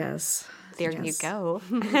environment. Yes. There you go.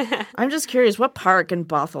 I'm just curious, what park in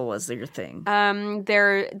Bothell was your thing?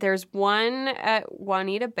 There's one at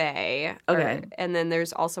Juanita Bay. Okay. And then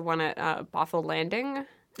there's also one at Bothell Landing.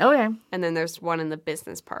 Okay. And then there's one in the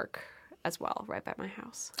business park as well, right by my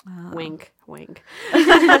house. Wink, wink.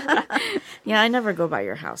 Yeah, I never go by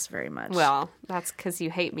your house very much. Well, that's because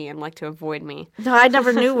you hate me and like to avoid me. No, I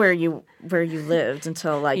never knew where you lived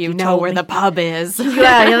until like you know told where me. the pub is.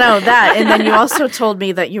 Yeah, you know that. And then you also told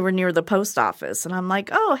me that you were near the post office. And I'm like,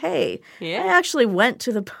 oh, hey, I actually went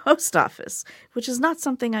to the post office, which is not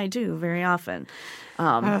something I do very often.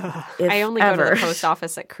 I only go to the post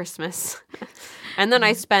office at Christmas. And then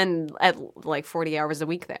I spend at like 40 hours a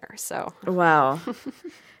week there. So wow.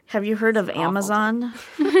 Have you heard of Amazon?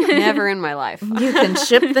 Never in my life. You can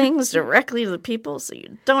ship things directly to the people so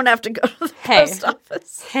you don't have to go to the post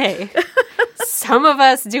office. Hey, some of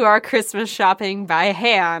us do our Christmas shopping by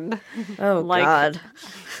hand. Oh, God.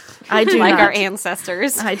 I do like not. our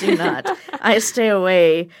ancestors. I do not. I stay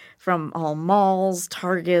away from all malls,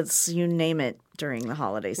 Targets, you name it, during the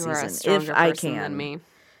holiday season. You are a stronger person than me.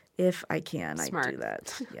 If I can, Smart. I do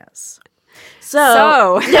that. Yes.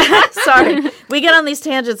 So sorry. We get on these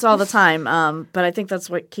tangents all the time, but I think that's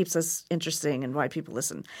what keeps us interesting and why people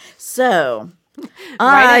listen. So we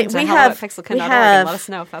have and let us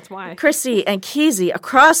know if that's why. Chrissy and Keezy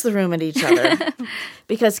across the room at each other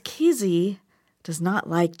because Keezy does not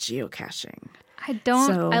like geocaching. I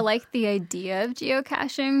don't. I like the idea of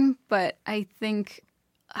geocaching, but I think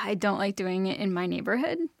I don't like doing it in my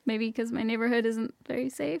neighborhood. Maybe because my neighborhood isn't very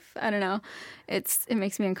safe. I don't know. It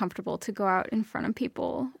makes me uncomfortable to go out in front of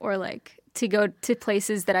people or like to go to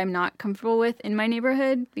places that I'm not comfortable with in my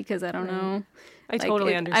neighborhood because I don't know. I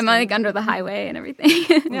totally understand. I'm like under the highway and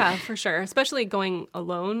everything. Yeah, for sure. Especially going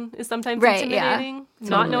alone is sometimes intimidating. Yeah,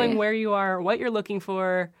 not knowing where you are, what you're looking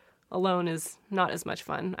for alone is not as much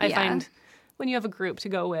fun. I find when you have a group to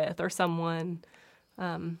go with or someone,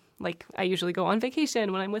 like I usually go on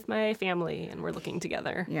vacation when I'm with my family and we're looking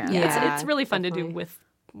together. Yeah. It's really fun to do with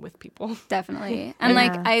people. Definitely. And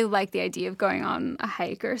like I like the idea of going on a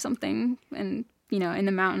hike or something and in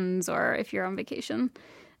the mountains or if you're on vacation,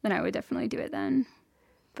 then I would definitely do it then.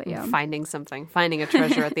 But yeah. Finding a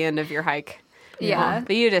treasure at the end of your hike. Yeah.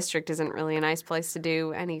 The U District isn't really a nice place to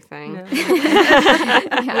do anything. No.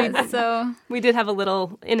 Yeah, so We did have a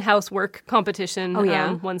little in-house work competition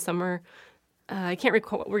one summer. I can't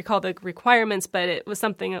recall the requirements, but it was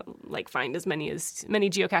something like find as many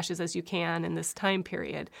geocaches as you can in this time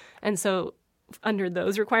period. And so under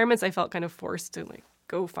those requirements, I felt kind of forced to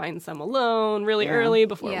go find some alone really early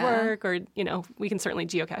before work, or we can certainly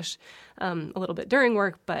geocache a little bit during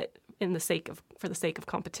work, but for the sake of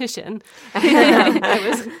competition, I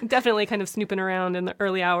was definitely kind of snooping around in the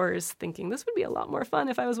early hours, thinking this would be a lot more fun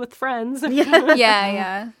if I was with friends.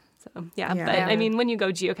 yeah. So, but I mean, when you go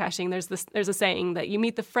geocaching, there's a saying that you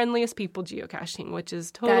meet the friendliest people geocaching, which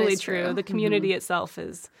is totally true. The community itself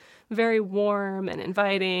is very warm and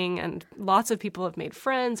inviting, and lots of people have made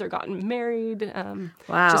friends or gotten married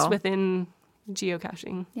just within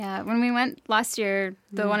geocaching. Yeah, when we went last year,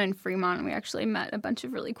 the one in Fremont, we actually met a bunch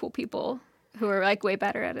of really cool people who were way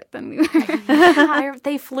better at it than we were.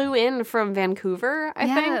 They flew in from Vancouver,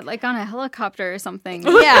 I think. Like on a helicopter or something.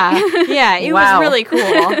 Yeah, it was really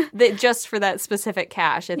cool. Just for that specific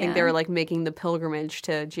cache, I think they were making the pilgrimage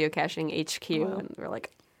to geocaching HQ, and we were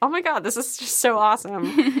like, oh my God, this is just so awesome.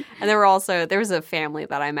 And there was a family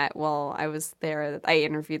that I met while I was there. I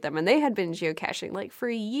interviewed them, and they had been geocaching for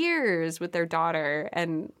years with their daughter,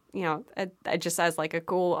 and just as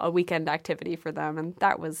a weekend activity for them, and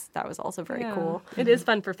that was also very cool. It is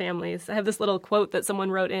fun for families. I have this little quote that someone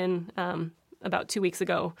wrote in about 2 weeks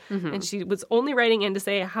ago, and she was only writing in to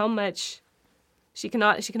say how much she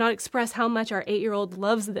cannot express how much our 8-year-old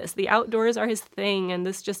loves this. The outdoors are his thing, and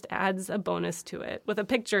this just adds a bonus to it, with a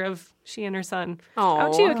picture of she and her son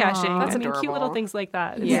out geocaching. That's adorable. Cute little things like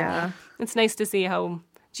that. It's nice to see how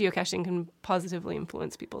geocaching can positively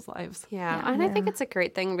influence people's lives. And I think it's a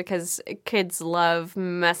great thing because kids love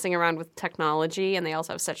messing around with technology, and they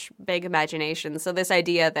also have such big imaginations. So this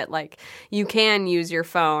idea that you can use your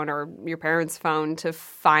phone or your parents' phone to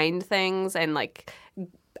find things, and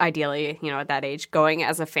ideally, at that age, going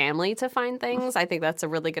as a family to find things, I think that's a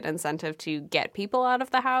really good incentive to get people out of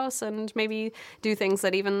the house and maybe do things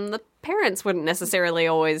that even the parents wouldn't necessarily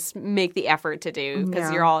always make the effort to do,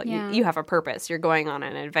 because you have a purpose. You're going on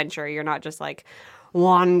an adventure. You're not just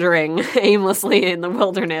wandering aimlessly in the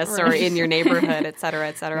wilderness or in your neighborhood, et cetera,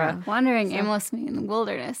 et cetera. Yeah. Wandering aimlessly in the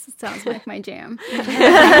wilderness. It sounds like my jam.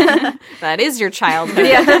 That is your childhood.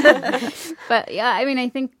 But I mean, I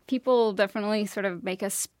think people definitely sort of make a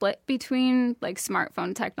split between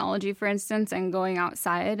smartphone technology, for instance, and going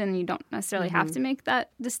outside, and you don't necessarily have to make that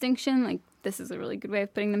distinction. This is a really good way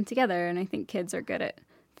of putting them together, and I think kids are good at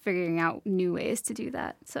figuring out new ways to do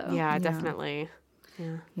that. So definitely.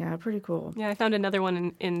 Yeah, pretty cool. Yeah, I found another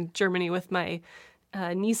one in Germany with my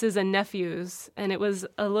nieces and nephews, and it was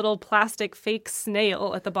a little plastic fake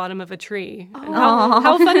snail at the bottom of a tree. And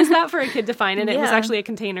how fun is that for a kid to find? And it was actually a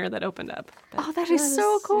container that opened up. But that is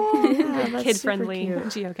so cool. Yeah, kid-friendly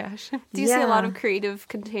geocache. Do you see a lot of creative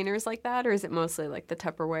containers like that, or is it mostly the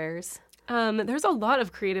Tupperwares? There's a lot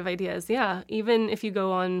of creative ideas, Even if you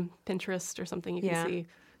go on Pinterest or something, you can see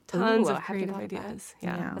tons of creative ideas.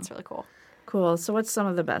 Yeah, that's really cool. Cool. So what's some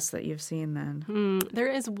of the best that you've seen then? There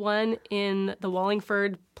is one in the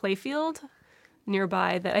Wallingford playfield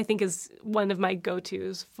nearby that I think is one of my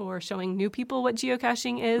go-tos for showing new people what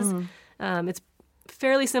geocaching is. It's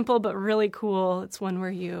fairly simple but really cool. It's one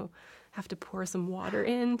where you have to pour some water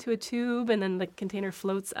into a tube, and then the container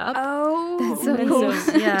floats up. Oh, that's so cool.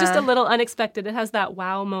 So, just a little unexpected. It has that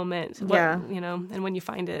wow moment. And when you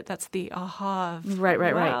find it, that's the aha. Right.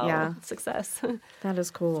 Wow, Yeah. Success. That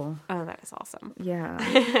is cool. Oh, that is awesome.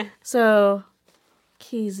 Yeah. So,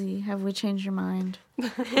 Keezy, have we changed your mind?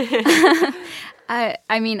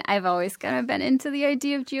 I mean, I've always kind of been into the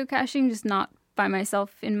idea of geocaching, just not by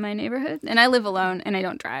myself in my neighborhood. And I live alone, and I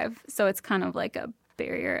don't drive, so it's kind of like a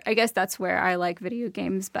barrier. I guess that's where I like video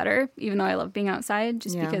games better, even though I love being outside,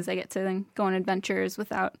 just because I get to then go on adventures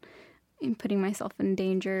without putting myself in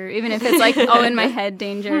danger, even if it's in my head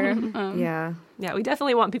danger. Yeah, we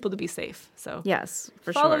definitely want people to be safe. So yes,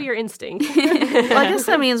 for follow sure. your instinct. Well, I guess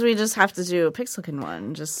that means we just have to do a Pixelkin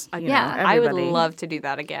one. Just I would love to do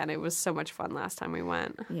that again. It was so much fun last time we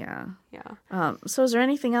went. Yeah. Yeah. So is there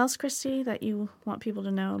anything else, Christy, that you want people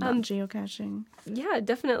to know about geocaching? Yeah,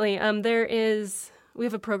 definitely. We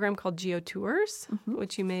have a program called Geo Tours,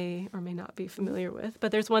 which you may or may not be familiar with.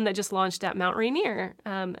 But there's one that just launched at Mount Rainier.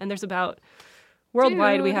 And there's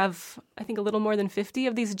worldwide, we have, I think, a little more than 50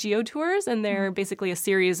 of these Geo Tours. And they're basically a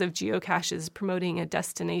series of geocaches promoting a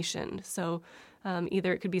destination. So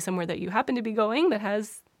either it could be somewhere that you happen to be going that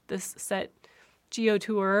has this set Geo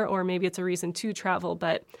Tour, or maybe it's a reason to travel,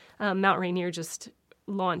 but Mount Rainier just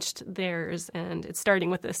launched theirs, and it's starting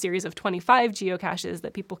with a series of 25 geocaches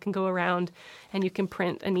that people can go around, and you can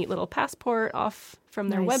print a neat little passport off from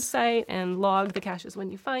their website and log the caches when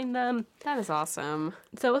you find them. That is awesome.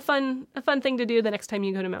 So a fun thing to do the next time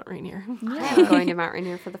you go to Mount Rainier. I'm going to Mount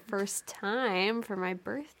Rainier for the first time for my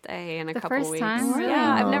birthday in a couple weeks. The first time? Really?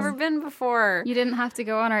 Yeah, I've never been before. You didn't have to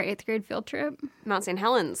go on our 8th grade field trip? Mount St.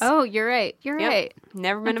 Helens. Oh, you're right. You're right.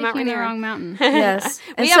 Never been to I'm Mount thinking Rainier. the wrong mountain. Yes.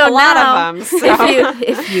 We have a lot of them. So.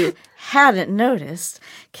 If you hadn't noticed,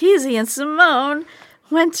 Keezy and Simone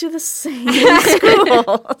went to the same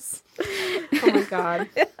schools. Oh my God.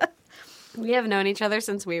 We have known each other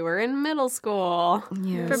since we were in middle school.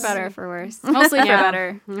 Yes. For better or for worse. Mostly for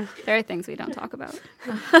better. There are things we don't talk about.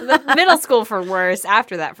 Middle school for worse,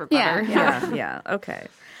 after that for better. Yeah. Okay.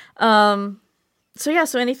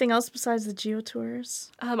 So anything else besides the geo tours?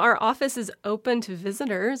 Our office is open to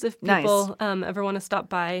visitors. If people ever want to stop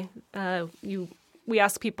by, we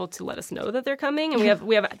ask people to let us know that they're coming, and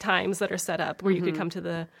we have times that are set up where you could come to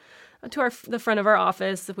the front of our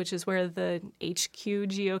office, which is where the HQ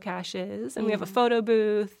geocache is, and we have a photo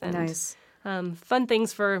booth and fun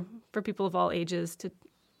things for people of all ages to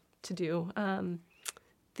do.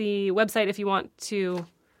 The website, if you want to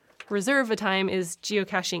reserve a time, is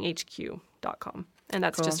geocachinghq.com, and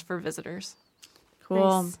that's just for visitors.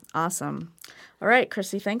 Cool. Nice. Awesome. All right,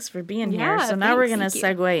 Chrissy, thanks for being here. Yeah, So now we're going to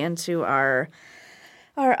segue into our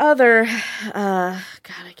other, God,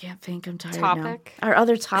 I can't think. I'm tired Topic. now. Our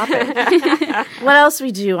other topic. What else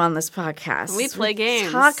we do on this podcast? We play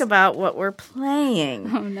games. Talk about what we're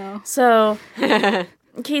playing. Oh, no. So,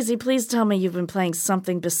 Casey, please tell me you've been playing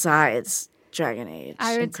something besides Dragon Age.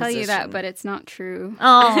 I would tell you that, Inquisition. but it's not true.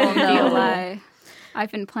 Oh, It would be a no. lie.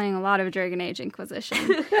 I've been playing a lot of Dragon Age Inquisition.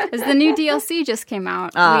 As the new DLC just came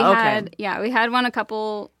out. We had one a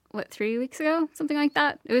couple... 3 weeks ago? Something like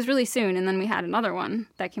that. It was really soon, and then we had another one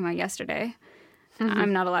that came out yesterday.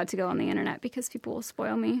 I'm not allowed to go on the internet because people will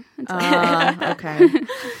spoil me. Okay.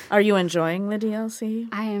 Are you enjoying the DLC?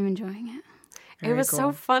 I am enjoying it. It was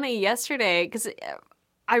so funny yesterday because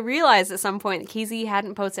I realized at some point that Keezy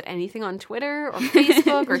hadn't posted anything on Twitter or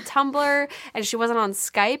Facebook or Tumblr, and she wasn't on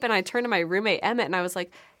Skype. And I turned to my roommate Emmett, and I was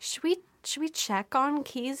like, "Should we check on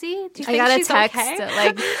Keezy? Do you think I got a she's text okay?"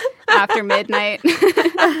 at after midnight.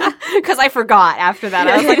 Because I forgot after that.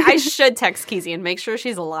 I was like, I should text Keezy and make sure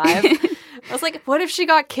she's alive. I was like, what if she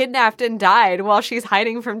got kidnapped and died while she's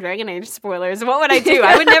hiding from Dragon Age spoilers? What would I do?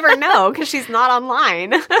 I would never know because she's not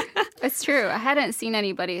online. It's true. I hadn't seen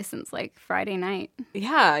anybody since Friday night.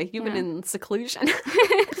 Yeah, you've been in seclusion.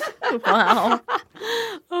 Wow.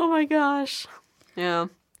 Oh my gosh. Yeah.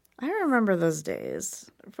 I remember those days.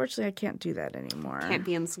 Unfortunately, I can't do that anymore. Can't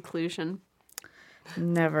be in seclusion.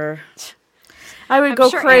 Never. I would I'm go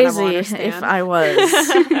sure Anna will crazy understand. if I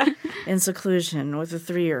was in seclusion with a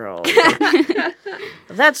 3-year-old.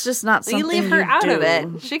 That's just not something You leave her out do. of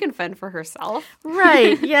it. She can fend for herself.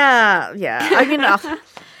 Right. Yeah.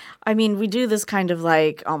 I mean, we do this kind of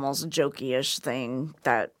almost jokey-ish thing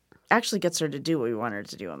that actually gets her to do what we want her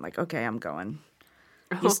to do. I'm like, okay, I'm going.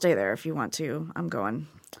 You stay there if you want to. I'm going.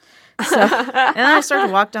 So, and then I start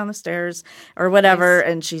to walk down the stairs or whatever,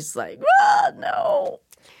 and she's like, no.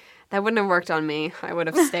 That wouldn't have worked on me. I would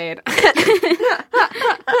have stayed.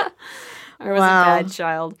 I was a bad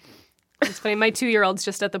child. It's funny. My 2-year-old's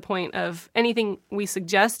just at the point of anything we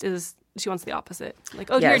suggest is she wants the opposite.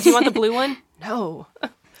 Here, do you want the blue one? No.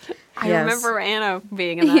 I remember Anna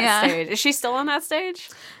being in that stage. Is she still on that stage?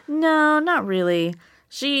 No, not really.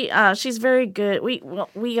 She's very good.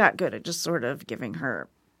 We got good at just sort of giving her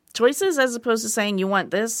choices as opposed to saying you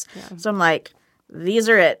want this. Yeah. So I'm like, these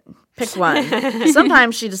are it. Pick one.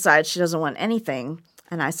 Sometimes she decides she doesn't want anything,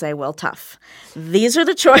 and I say, well, tough. These are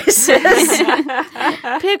the choices.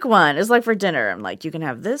 Pick one. It's like for dinner. I'm like, you can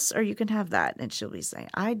have this or you can have that. And she'll be saying,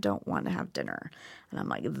 I don't want to have dinner. And I'm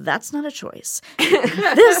like, that's not a choice.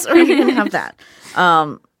 This or you can have that.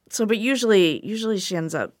 But usually she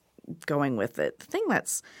ends up going with it. The thing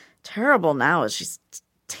that's terrible now is she's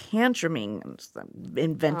tantruming. I'm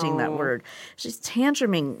inventing that word. She's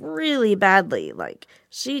tantruming really badly.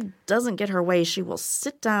 She doesn't get her way. She will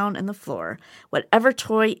sit down in the floor. Whatever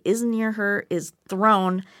toy is near her is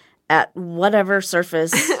thrown at whatever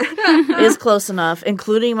surface is close enough,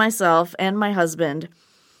 including myself and my husband.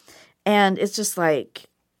 And it's just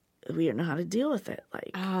we don't know how to deal with it.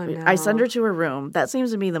 I send her to her room. That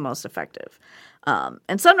seems to be the most effective.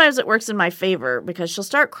 And sometimes it works in my favor because she'll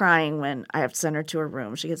start crying when I have to send her to her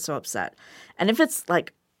room. She gets so upset. And if it's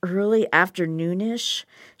early afternoonish.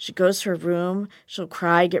 She goes to her room, she'll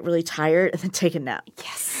cry, get really tired, and then take a nap.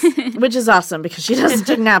 Yes. Which is awesome because she doesn't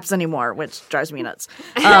take naps anymore, which drives me nuts.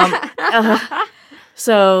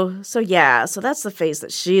 So that's the phase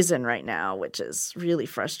that she's in right now, which is really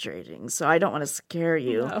frustrating. So I don't want to scare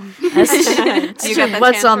you as to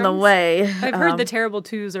what's on the way. I've heard the terrible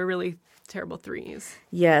 2s are really terrible 3s.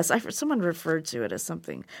 Yes, someone referred to it as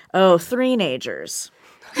something. Oh, 3-nagers.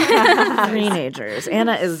 3-nagers.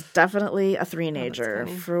 Anna is definitely a 3-nager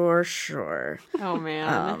for sure. Oh,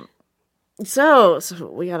 man. So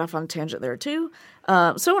we got off on a tangent there too.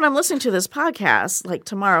 So when I'm listening to this podcast, like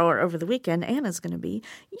tomorrow or over the weekend, Anna's going to be,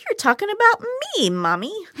 "You're talking about me,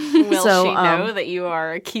 Mommy." Will she know that you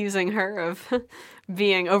are accusing her of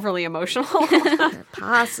being overly emotional?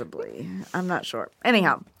 Possibly. I'm not sure.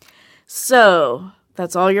 Anyhow, so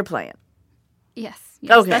that's all you're playing. Yes.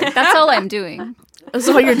 Okay. That's all I'm doing. That's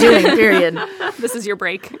all you're doing, period. This is your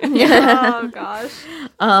break. Oh, gosh.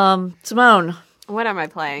 Simone. What am I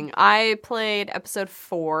playing? I played episode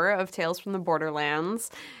 4 of Tales from the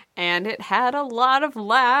Borderlands, and it had a lot of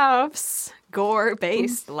laughs,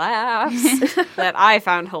 gore-based laughs that I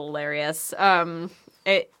found hilarious.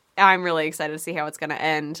 I'm really excited to see how it's going to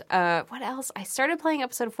end. What else? I started playing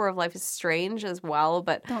episode 4 of Life is Strange as well,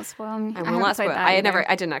 but don't spoil me. I will not spoil. I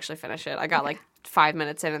didn't actually finish it. I got like 5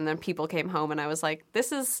 minutes in, and then people came home, and I was like,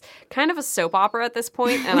 this is kind of a soap opera at this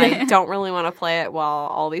point, and I don't really want to play it while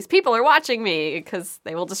all these people are watching me because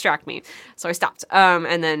they will distract me. So I stopped.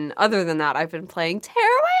 And then other than that, I've been playing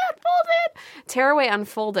Tearaway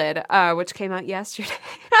Unfolded, which came out yesterday.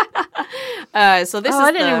 I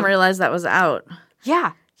didn't even realize that was out.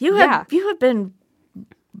 Yeah. You have been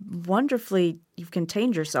wonderfully. You've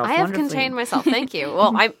contained yourself. I have contained myself. Thank you.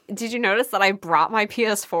 Well, did you notice that I brought my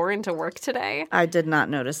PS4 into work today? I did not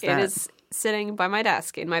notice that. It is sitting by my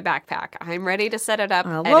desk in my backpack. I'm ready to set it up at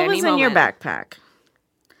any moment. What was in your backpack?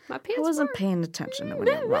 My PS4. I wasn't paying attention when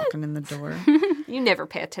you were walking in the door. You never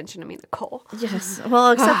pay attention to me, Nicole. Yes. Well,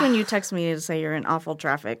 except when you text me to say you're in awful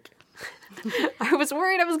traffic. I was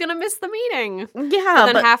worried I was going to miss the meeting. Yeah,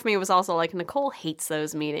 but then half me was also like, Nicole hates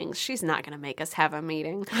those meetings. She's not going to make us have a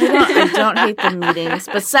meeting. I don't hate the meetings.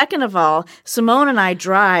 But second of all, Simone and I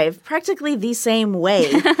drive practically the same way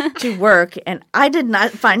to work, and I did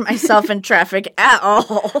not find myself in traffic at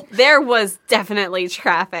all. There was definitely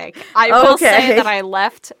traffic. I will say that I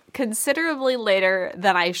left considerably later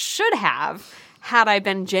than I should have had I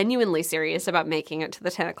been genuinely serious about making it to the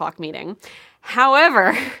 10 o'clock meeting.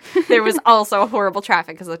 However, there was also horrible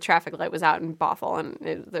traffic because the traffic light was out in Bothell, and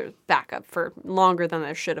there's backup for longer than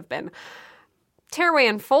there should have been. Tearaway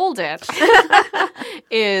Unfolded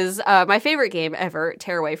is my favorite game ever.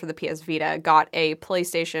 Tearaway for the PS Vita got a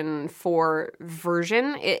PlayStation 4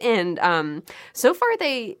 version, and so far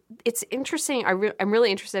it's interesting. I'm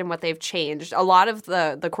really interested in what they've changed. A lot of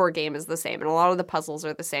the core game is the same, and a lot of the puzzles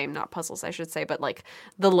are the same. Not puzzles, I should say, but like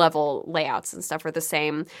the level layouts and stuff are the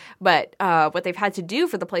same. But what they've had to do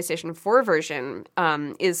for the PlayStation 4 version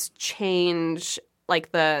is change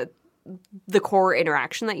like the core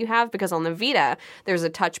interaction that you have, because on the Vita there's a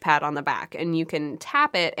touchpad on the back and you can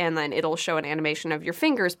tap it and then it'll show an animation of your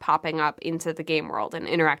fingers popping up into the game world and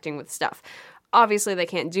interacting with stuff. Obviously they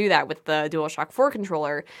can't do that with the DualShock 4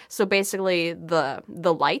 controller, so basically the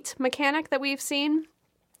light mechanic that we've seen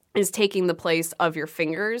is taking the place of your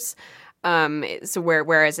fingers. So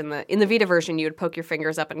whereas in the Vita version you would poke your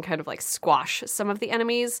fingers up and kind of like squash some of the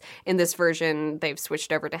enemies, in this version they've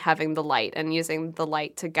switched over to having the light and using the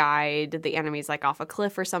light to guide the enemies like off a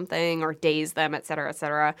cliff or something, or daze them,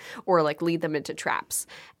 etc., or like lead them into traps.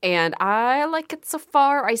 And I like it so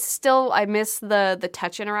far. I miss the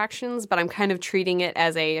touch interactions, but I'm kind of treating it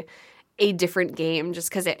as a different game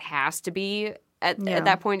just because it has to be at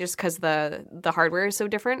that point, just because the hardware is so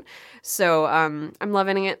different. So I'm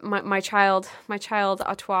loving it. My child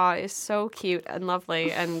Artois is so cute and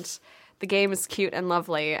lovely, and the game is cute and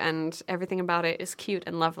lovely, and everything about it is cute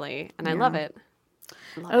and lovely, and I love it.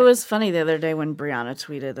 It was funny the other day when Brianna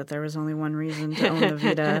tweeted that there was only one reason to own the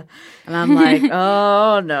Vita, and I'm like,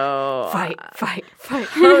 oh no, fight!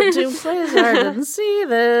 Oh, Doom Plays I didn't see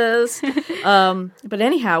this. But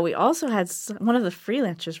anyhow, we also had one of the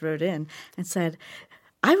freelancers wrote in and said,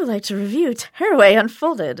 I would like to review Tearaway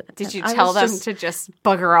Unfolded. Did you tell them to just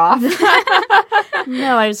bugger off?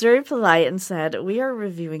 No, I was very polite and said, we are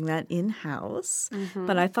reviewing that in-house. Mm-hmm.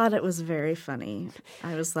 But I thought it was very funny.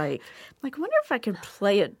 I was like, I wonder if I could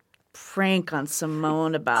play a prank on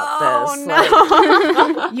Simone about this. No.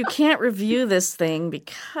 Like, you can't review this thing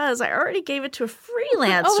because I already gave it to a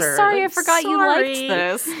freelancer. Oh, sorry, I forgot you liked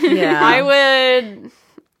this. Yeah.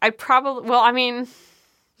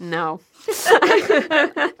 No.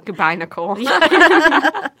 Goodbye, Nicole.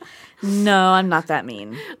 No, I'm not that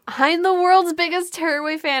mean. I'm the world's biggest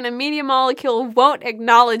Tearaway fan, and Media Molecule won't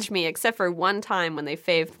acknowledge me except for one time when they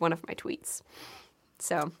faved one of my tweets.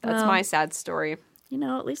 So that's my sad story. You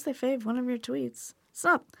know, at least they faved one of your tweets. It's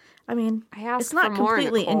not, I mean, I asked it's not for more,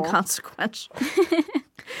 completely Nicole. inconsequential.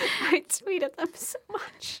 I tweeted them so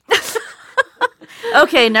much.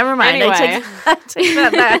 Okay, never mind. Anyway. I take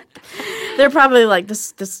that back. They're probably like,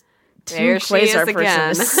 this There she is Quasar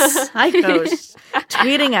again. person is psycho,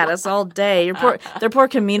 tweeting at us all day. Their poor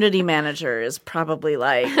community manager is probably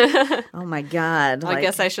like, oh my God. I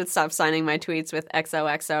guess I should stop signing my tweets with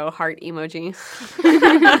XOXO heart emoji.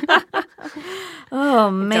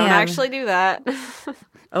 Oh, man. Don't actually do that.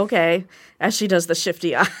 Okay. As she does the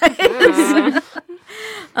shifty eyes.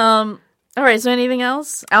 All right, so anything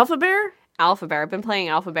else? Alphabear? Alphabear. I've been playing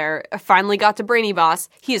Alphabear. I finally got to Brainy Boss.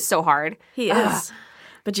 He is so hard. He is.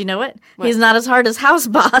 But you know what? He's not as hard as House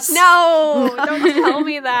Boss. No! Don't tell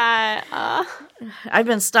me that. I've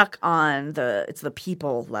been stuck on it's the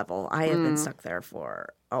people level. I have been stuck there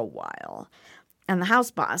for a while. And the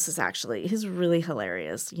House Boss he's really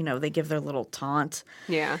hilarious. You know, they give their little taunt.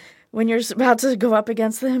 Yeah. When you're about to go up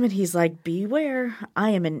against them, and he's like, beware,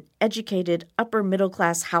 I am an educated upper middle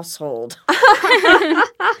class household.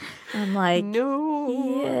 I'm like,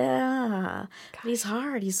 No. yeah. But he's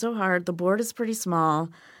hard. He's so hard. The board is pretty small,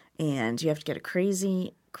 and you have to get a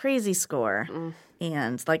crazy, crazy score.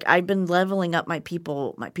 And like I've been leveling up my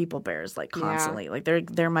people bears like constantly. Like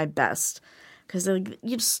they're my best because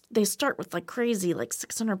they start with like crazy like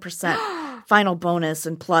 600% final bonus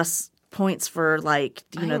and plus points for like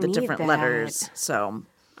the need different that. letters. So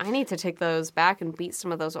I need to take those back and beat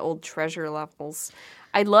some of those old treasure levels.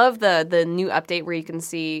 I love the new update where you can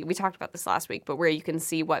see, we talked about this last week, but where you can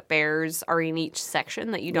see what bears are in each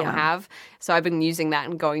section that you don't have. So I've been using that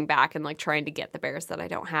and going back and like trying to get the bears that I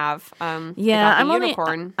don't have. yeah, I got the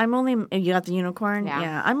unicorn. You got the unicorn?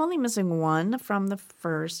 Yeah. I'm only missing one from the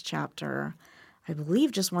first chapter. I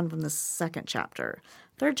believe just one from the second chapter.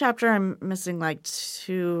 Third chapter, I'm missing like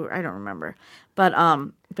 2. I don't remember. But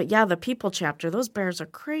yeah, the people chapter, those bears are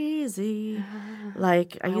crazy.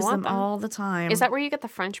 Like, I use them all the time. Is that where you get the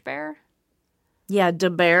French bear? Yeah, De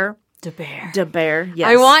Bear. De Bear. De Bear, yes.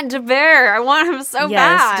 I want De Bear. I want him so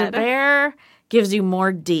yes, bad. De Bear gives you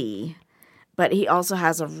more D, but he also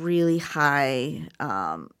has a really high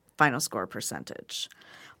final score percentage.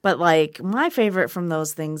 But, like, my favorite from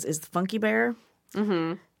those things is the Funky Bear.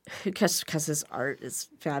 Mm-hmm. Because his art is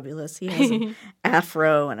fabulous. He has an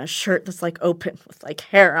afro and a shirt that's like open with like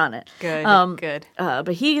hair on it. Good, good.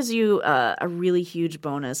 But he gives you a really huge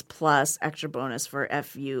bonus plus extra bonus for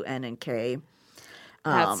F, U, N, and K.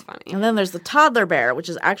 That's funny. And then there's the toddler bear, which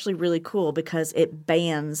is actually really cool because it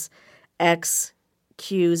bans X,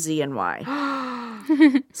 Q, Z, and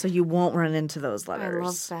Y. So you won't run into those letters. I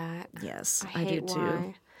love that. Yes, I do hate too.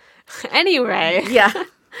 Y. Anyway. Yeah.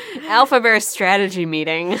 Alphabear strategy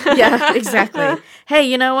meeting. Yeah, exactly. Hey,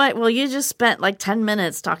 you know what? Well, you just spent like 10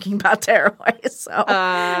 minutes talking about Tearaway, so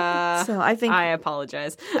I think I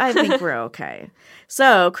apologize. I think we're okay.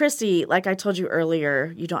 So, Christy, like I told you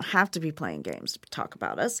earlier, you don't have to be playing games to talk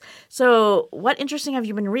about us. So, what interesting have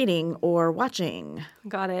you been reading or watching?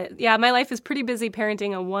 Got it. Yeah, my life is pretty busy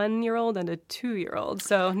parenting a 1-year-old and a 2-year-old,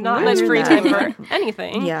 so not Ooh, much free that. time for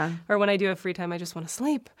anything. Yeah. Or when I do have free time, I just want to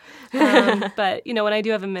sleep. But, when I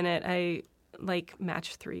do have a minute, I like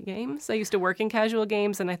match 3 games. I used to work in casual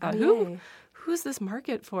games, and I thought, who's this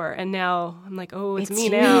market for? And now I'm like, oh, it's me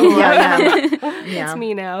now. Yeah. It's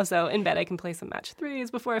me now. So in bed, I can play some match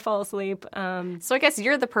 3s before I fall asleep. So I guess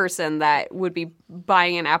you're the person that would be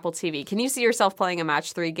buying an Apple TV. Can you see yourself playing a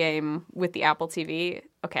match 3 game with the Apple TV?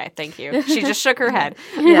 Okay, thank you. She just shook her head.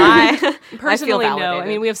 I feel Personally, no. validated. I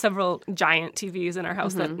mean, we have several giant TVs in our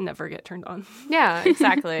house that never get turned on. Yeah,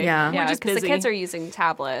 exactly. Yeah. We're just because the busy. kids are using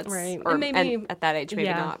tablets. Right. Or And maybe- and at that age, maybe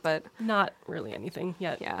not, but Not really anything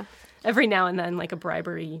yet. yeah. Every now and then, like a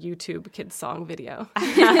bribery YouTube kids song video.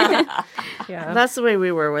 Yeah. That's the way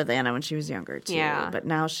we were with Anna when she was younger, too. Yeah. But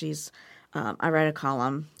now she's, I write a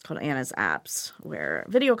column called Anna's Apps,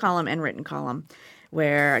 video column and written column,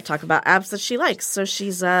 where I talk about apps that she likes. So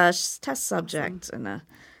she's a test subject and a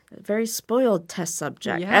very spoiled test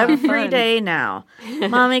subject every fun. day now.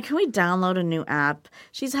 Mommy, can we download a new app?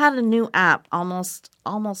 She's had a new app almost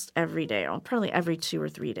every day, or probably every 2 or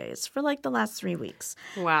 3 days for like the last 3 weeks.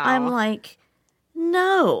 Wow. I'm like,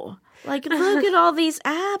 no. Like, look at all these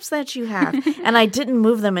apps that you have. And I didn't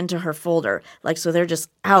move them into her folder. Like, so they're just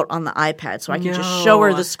out on the iPad. So I can just show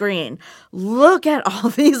her the screen. Look at all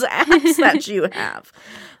these apps that you have.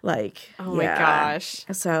 Like, Oh my gosh.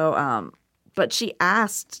 So, But she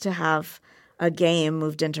asked to have a game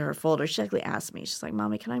moved into her folder. She actually asked me. She's like,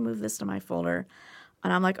 Mommy, can I move this to my folder?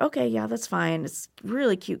 And I'm like, okay, yeah, that's fine. It's a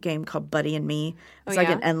really cute game called Buddy and Me. It's like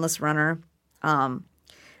an endless runner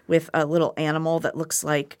with a little animal that looks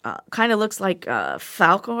like kind of looks like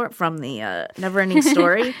Falcor from the Neverending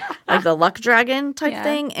Story, like the luck dragon type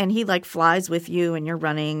thing. And he like flies with you and you're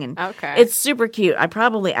running. And it's super cute. I'm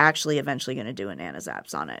probably actually eventually going to do an Anna's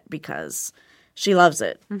Apps on it because she loves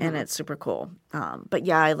it, and it's super cool. But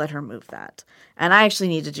yeah, I let her move that. And I actually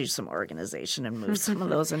need to do some organization and move some of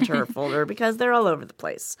those into her folder because they're all over the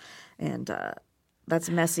place. And that's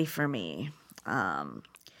messy for me.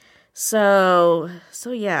 So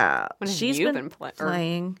yeah. She's been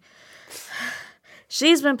playing.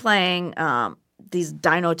 She's been playing these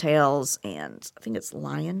Dino Tales and I think it's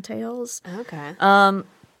Lion Tales. Okay.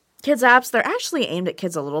 Kids apps, they're actually aimed at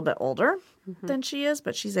kids a little bit older than she is,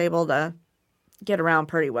 but she's able to get around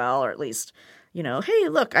pretty well, or at least, hey,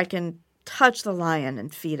 look, I can touch the lion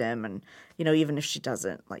and feed him. And, even if she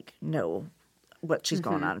doesn't like know what she's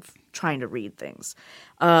going on, trying to read things.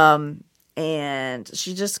 And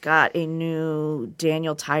she just got a new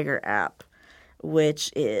Daniel Tiger app,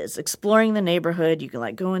 which is exploring the neighborhood. You can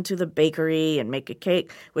like go into the bakery and make a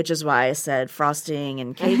cake, which is why I said frosting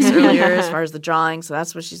and cakes earlier as far as the drawing. So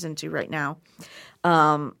that's what she's into right now.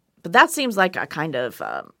 But that seems like a kind of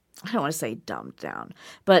I don't want to say dumbed down,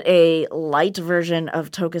 but a light version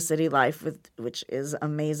of Toka City Life, which is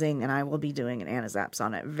amazing, and I will be doing an Anna's Apps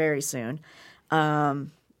on it very soon.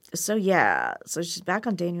 So she's back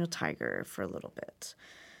on Daniel Tiger for a little bit,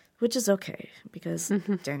 which is okay because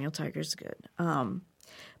Daniel Tiger's good.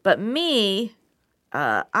 But me,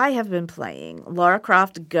 I have been playing Lara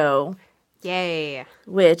Croft Go. Yay.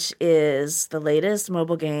 Which is the latest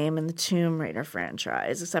mobile game in the Tomb Raider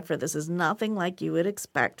franchise, except for this is nothing like you would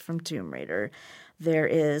expect from Tomb Raider. There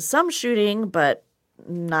is some shooting, but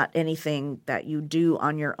not anything that you do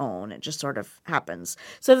on your own. It just sort of happens.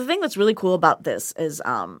 So the thing that's really cool about this is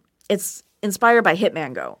it's inspired by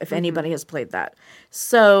Hitman Go, if anybody has played that.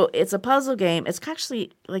 So it's a puzzle game. It's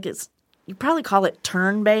actually like you probably call it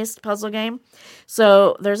turn-based puzzle game.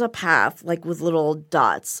 So there's a path like with little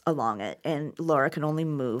dots along it, and Laura can only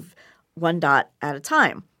move one dot at a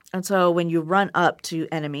time. And so when you run up to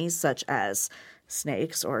enemies such as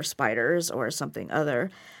snakes or spiders or something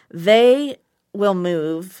other, they will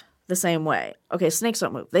move the same way. Okay, snakes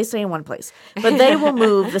don't move. They stay in one place. But they will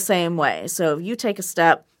move the same way. So if you take a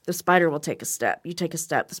step, the spider will take a step. You take a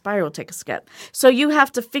step, the spider will take a step. So you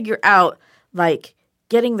have to figure out like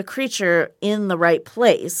getting the creature in the right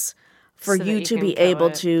place for you to be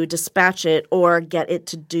able to dispatch it or get it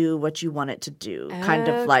to do what you want it to do. Kind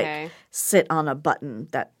of like sit on a button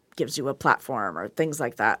that gives you a platform or things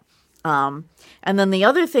like that. And then the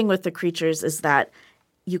other thing with the creatures is that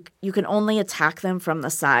you can only attack them from the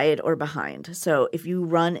side or behind. So if you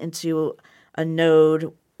run into a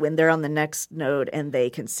node when they're on the next node and they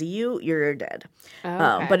can see you, you're dead.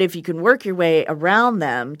 But if you can work your way around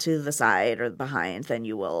them to the side or behind, then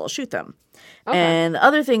you will shoot them. And the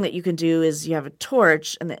other thing that you can do is you have a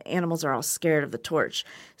torch, and the animals are all scared of the torch.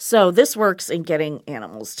 So this works in getting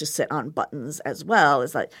animals to sit on buttons as well.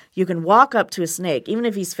 Is like you can walk up to a snake, even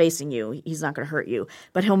if he's facing you, he's not going to hurt you,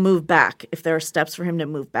 but he'll move back. If there are steps for him to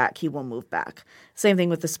move back, he will move back. Same thing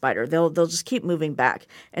with the spider. They'll just keep moving back.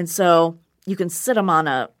 And so you can sit them on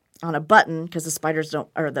a button because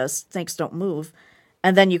the snakes don't move,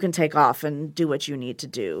 and then you can take off and do what you need to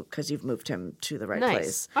do because you've moved him to the right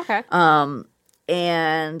place. Okay.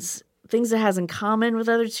 And things it has in common with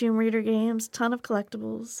other Tomb Raider games: ton of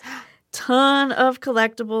collectibles.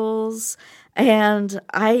 And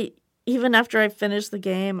even after I finished the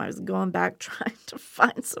game, I was going back trying to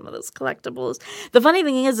find some of those collectibles. The funny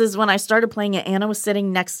thing is when I started playing it, Anna was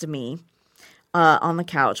sitting next to me on the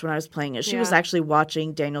couch when I was playing it. She was actually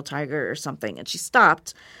watching Daniel Tiger or something, and she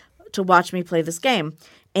stopped to watch me play this game.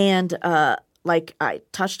 And I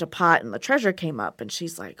touched a pot and the treasure came up, and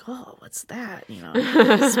she's like, "Oh, what's that?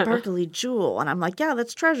 Sparkly jewel." And I'm like, "Yeah,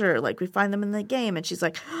 that's treasure. Like we find them in the game." And she's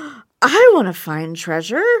like, "I want to find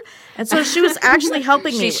treasure." And so she was actually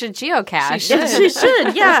helping me. She should geocache. She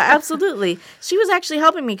should. Yeah, absolutely. She was actually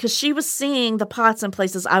helping me because she was seeing the pots in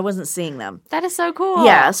places I wasn't seeing them. That is so cool.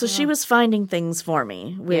 Yeah, so she was finding things for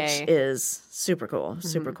me, which is super cool.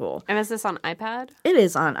 Super cool. And is this on iPad? It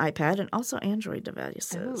is on iPad and also Android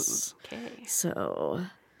devices. Ooh, okay. So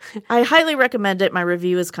I highly recommend it. My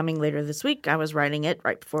review is coming later this week. I was writing it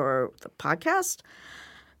right before the podcast.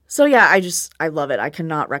 So yeah, I love it. I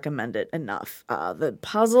cannot recommend it enough. The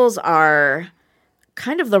puzzles are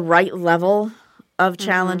kind of the right level of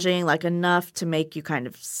challenging, like enough to make you kind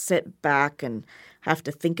of sit back and have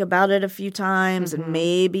to think about it a few times and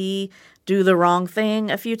maybe do the wrong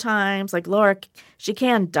thing a few times. Like Laura, she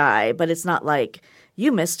can die, but it's not like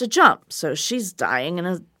you missed a jump, so she's dying in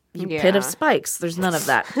a pit of spikes. There's none of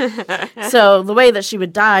that. So the way that she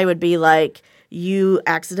would die would be like you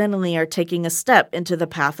accidentally are taking a step into the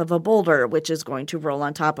path of a boulder, which is going to roll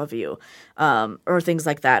on top of you, or things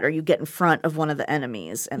like that. Or you get in front of one of the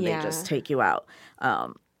enemies and they just take you out.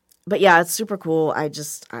 But yeah, it's super cool. I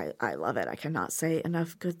love it. I cannot say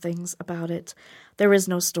enough good things about it. There is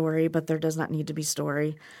no story, but there does not need to be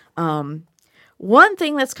story. One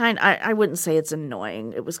thing that's I wouldn't say it's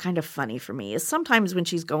annoying. It was kind of funny for me is sometimes when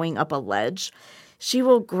she's going up a ledge, she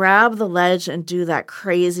will grab the ledge and do that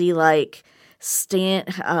crazy like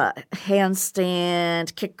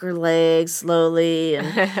handstand, kick her legs slowly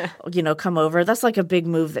and, come over. That's like a big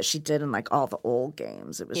move that she did in like all the old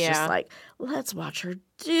games. It was just like, let's watch her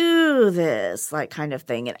do this, like kind of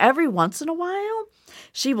thing. And every once in a while,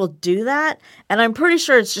 she will do that. And I'm pretty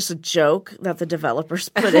sure it's just a joke that the developers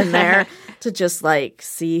put in there to just like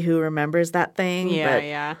see who remembers that thing.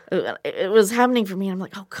 It was happening for me. And I'm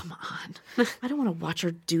like, oh, come on. I don't want to watch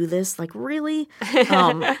her do this. Like, really?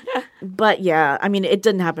 But yeah, I mean, it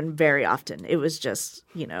didn't happen very often. It was just,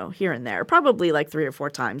 here and there. Probably like 3 or 4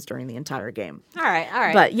 times during the entire game. All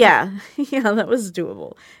right. But yeah, that was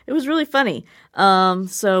doable. It was really funny.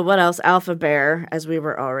 So what else? Alphabear, as we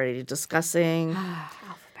were already discussing.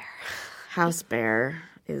 House Bear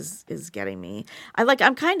is getting me. I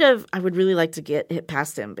would really like to get hit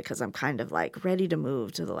past him because I'm kind of like ready to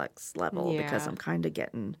move to the next level because I'm kind of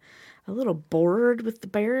getting a little bored with the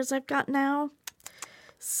bears I've got now.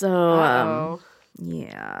 So,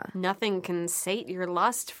 yeah. Nothing can sate your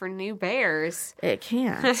lust for new bears. It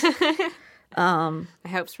can't. I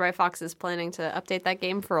hope Spry Fox is planning to update that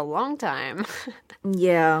game for a long time.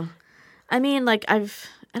 Yeah. I mean, like, I've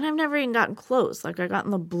never even gotten close. Like, I got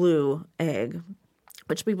in the blue egg,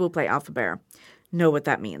 which people who play Alphabear know what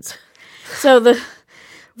that means. So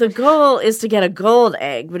the goal is to get a gold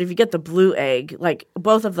egg, but if you get the blue egg, like,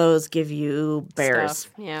 both of those give you bears.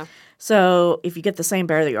 Stuff. Yeah. So if you get the same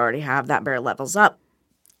bear that you already have, that bear levels up.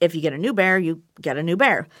 If you get a new bear, you get a new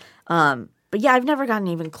bear. But yeah, I've never gotten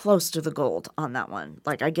even close to the gold on that one.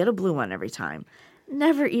 Like, I get a blue one every time.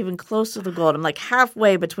 Never even close to the gold. I'm like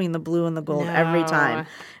halfway between the blue and the gold every time.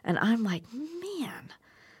 And I'm like, man,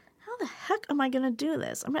 how the heck am I going to do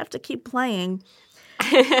this? I'm going to have to keep playing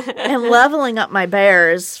and leveling up my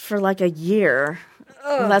bears for like a year.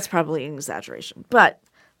 Well, that's probably an exaggeration. But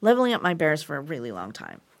leveling up my bears for a really long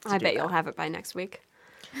time. I bet you'll have it by next week.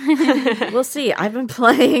 We'll see. I've been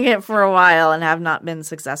playing it for a while and have not been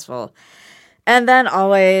successful. And then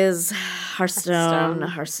always Hearthstone.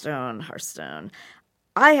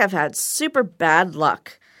 I have had super bad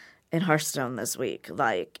luck in Hearthstone this week.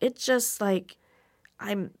 Like, it's just like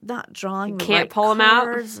I'm not drawing the can't right pull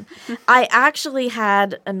cards. them out. I actually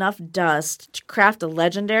had enough dust to craft a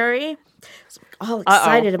legendary. So I'm all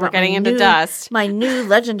excited about getting into dust. My new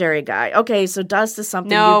legendary guy. Okay, so dust is something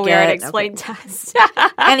No, you we get. already explained dust.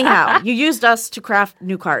 Anyhow, you use dust to craft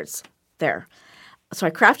new cards. There. So I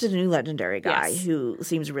crafted a new legendary guy who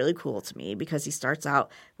seems really cool to me because he starts out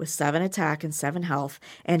with 7 attack and 7 health,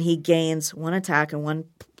 and he gains 1 attack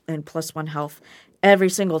and plus 1 health every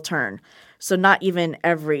single turn. So not even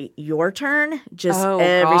every your turn, just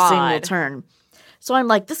every single turn. So I'm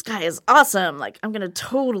like, this guy is awesome. Like, I'm going to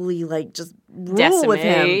totally, like, just rule with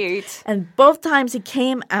him. And both times he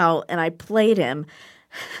came out and I played him,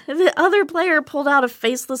 the other player pulled out a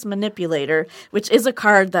Faceless Manipulator, which is a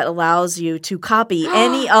card that allows you to copy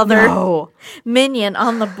any other minion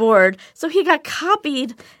on the board. So he got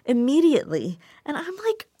copied immediately. And I'm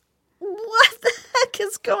like, what the heck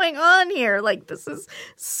is going on here? Like, this is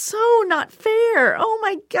so not fair. Oh,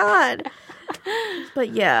 my God. But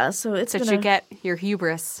yeah, so it's you get your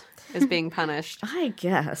hubris is being punished. I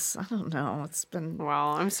guess. I don't know. It's been...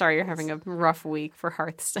 Well, I'm sorry you're having a rough week for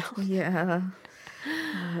Hearthstone. Yeah.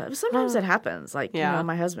 Sometimes it happens. Like,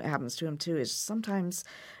 my husband, it happens to him too. It's sometimes,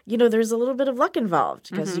 there's a little bit of luck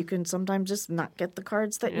involved because you can sometimes just not get the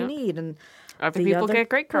cards that you need. And other people get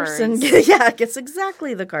great cards. Gets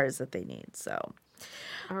exactly the cards that they need. So,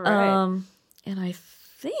 all right. And I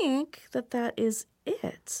think that is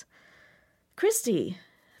it. Christy,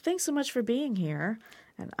 thanks so much for being here.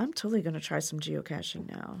 And I'm totally going to try some geocaching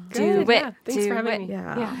now. Do it. Yeah, thanks for having me.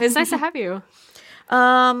 Yeah. It's nice to have you.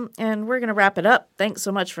 And we're going to wrap it up. Thanks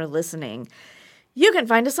so much for listening. You can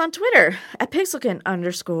find us on Twitter at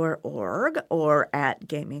pixelkin_org or at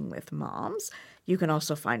Gaming with Moms. You can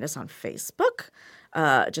also find us on Facebook.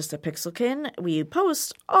 just a Pixelkin. We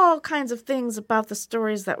post all kinds of things about the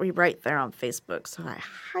stories that we write there on Facebook, so I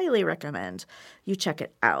highly recommend you check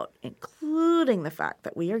it out, including the fact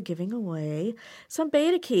that we are giving away some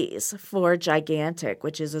beta keys for Gigantic,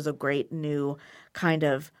 which is a great new kind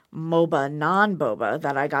of MOBA, non-boba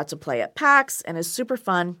that I got to play at PAX and is super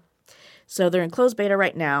fun. So they're in closed beta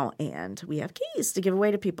right now, and we have keys to give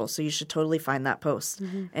away to people. So you should totally find that post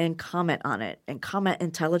and comment on it, and comment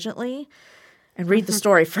intelligently and read the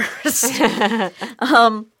story first.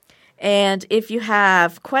 And if you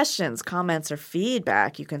have questions, comments, or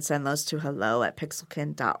feedback, you can send those to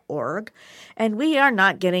hello@pixelkin.org. And we are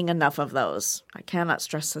not getting enough of those. I cannot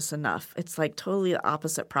stress this enough. It's like totally the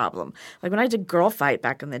opposite problem. Like when I did Girl Fight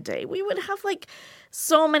back in the day, we would have like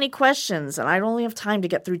so many questions, and I'd only have time to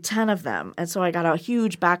get through 10 of them. And so I got a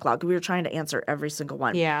huge backlog. We were trying to answer every single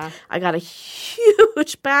one. Yeah. I got a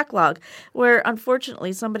huge backlog where,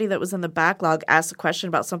 unfortunately, somebody that was in the backlog asked a question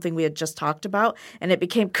about something we had just talked about, and it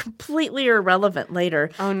became completely irrelevant later.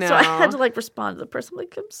 Oh, no. So I had to, like, respond to the person. I'm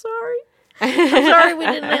like, I'm sorry. I'm sorry we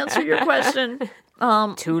didn't answer your question.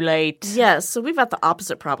 Too late. Yes, so we've got the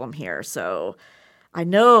opposite problem here. So I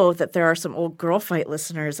know that there are some old Girl Fight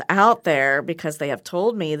listeners out there because they have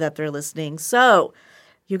told me that they're listening. So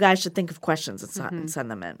you guys should think of questions and send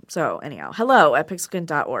them in. So anyhow,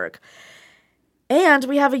 hello@pixelkin.org. And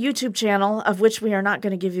we have a YouTube channel of which we are not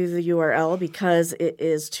going to give you the URL because it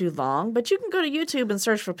is too long. But you can go to YouTube and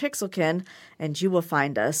search for Pixelkin and you will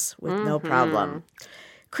find us with no problem.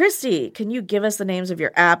 Christy, can you give us the names of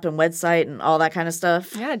your app and website and all that kind of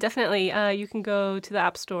stuff? Yeah, definitely. You can go to the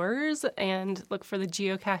app stores and look for the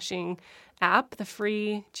geocaching app. The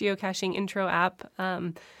free geocaching intro app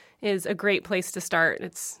is a great place to start.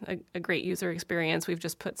 It's a great user experience. We've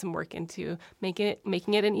just put some work into making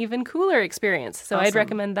it an even cooler experience. So Awesome. I'd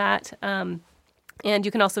recommend that. And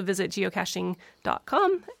you can also visit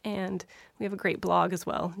geocaching.com, and we have a great blog as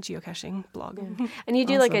well, geocaching blog. Yeah. And you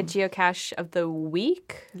do like a geocache of the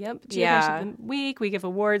week? Yep, geocache of the week. We give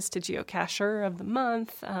awards to geocacher of the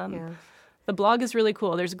month. The blog is really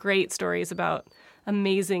cool. There's great stories about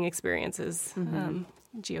amazing experiences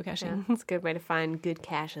geocaching. Yeah, it's a good way to find good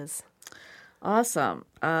caches. Awesome.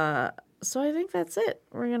 So I think that's it.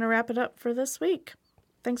 We're going to wrap it up for this week.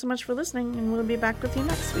 Thanks so much for listening, and we'll be back with you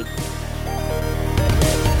next week.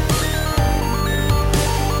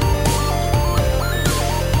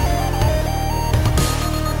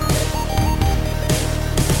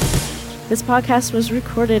 This podcast was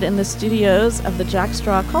recorded in the studios of the Jack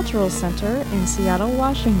Straw Cultural Center in Seattle,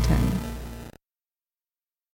 Washington.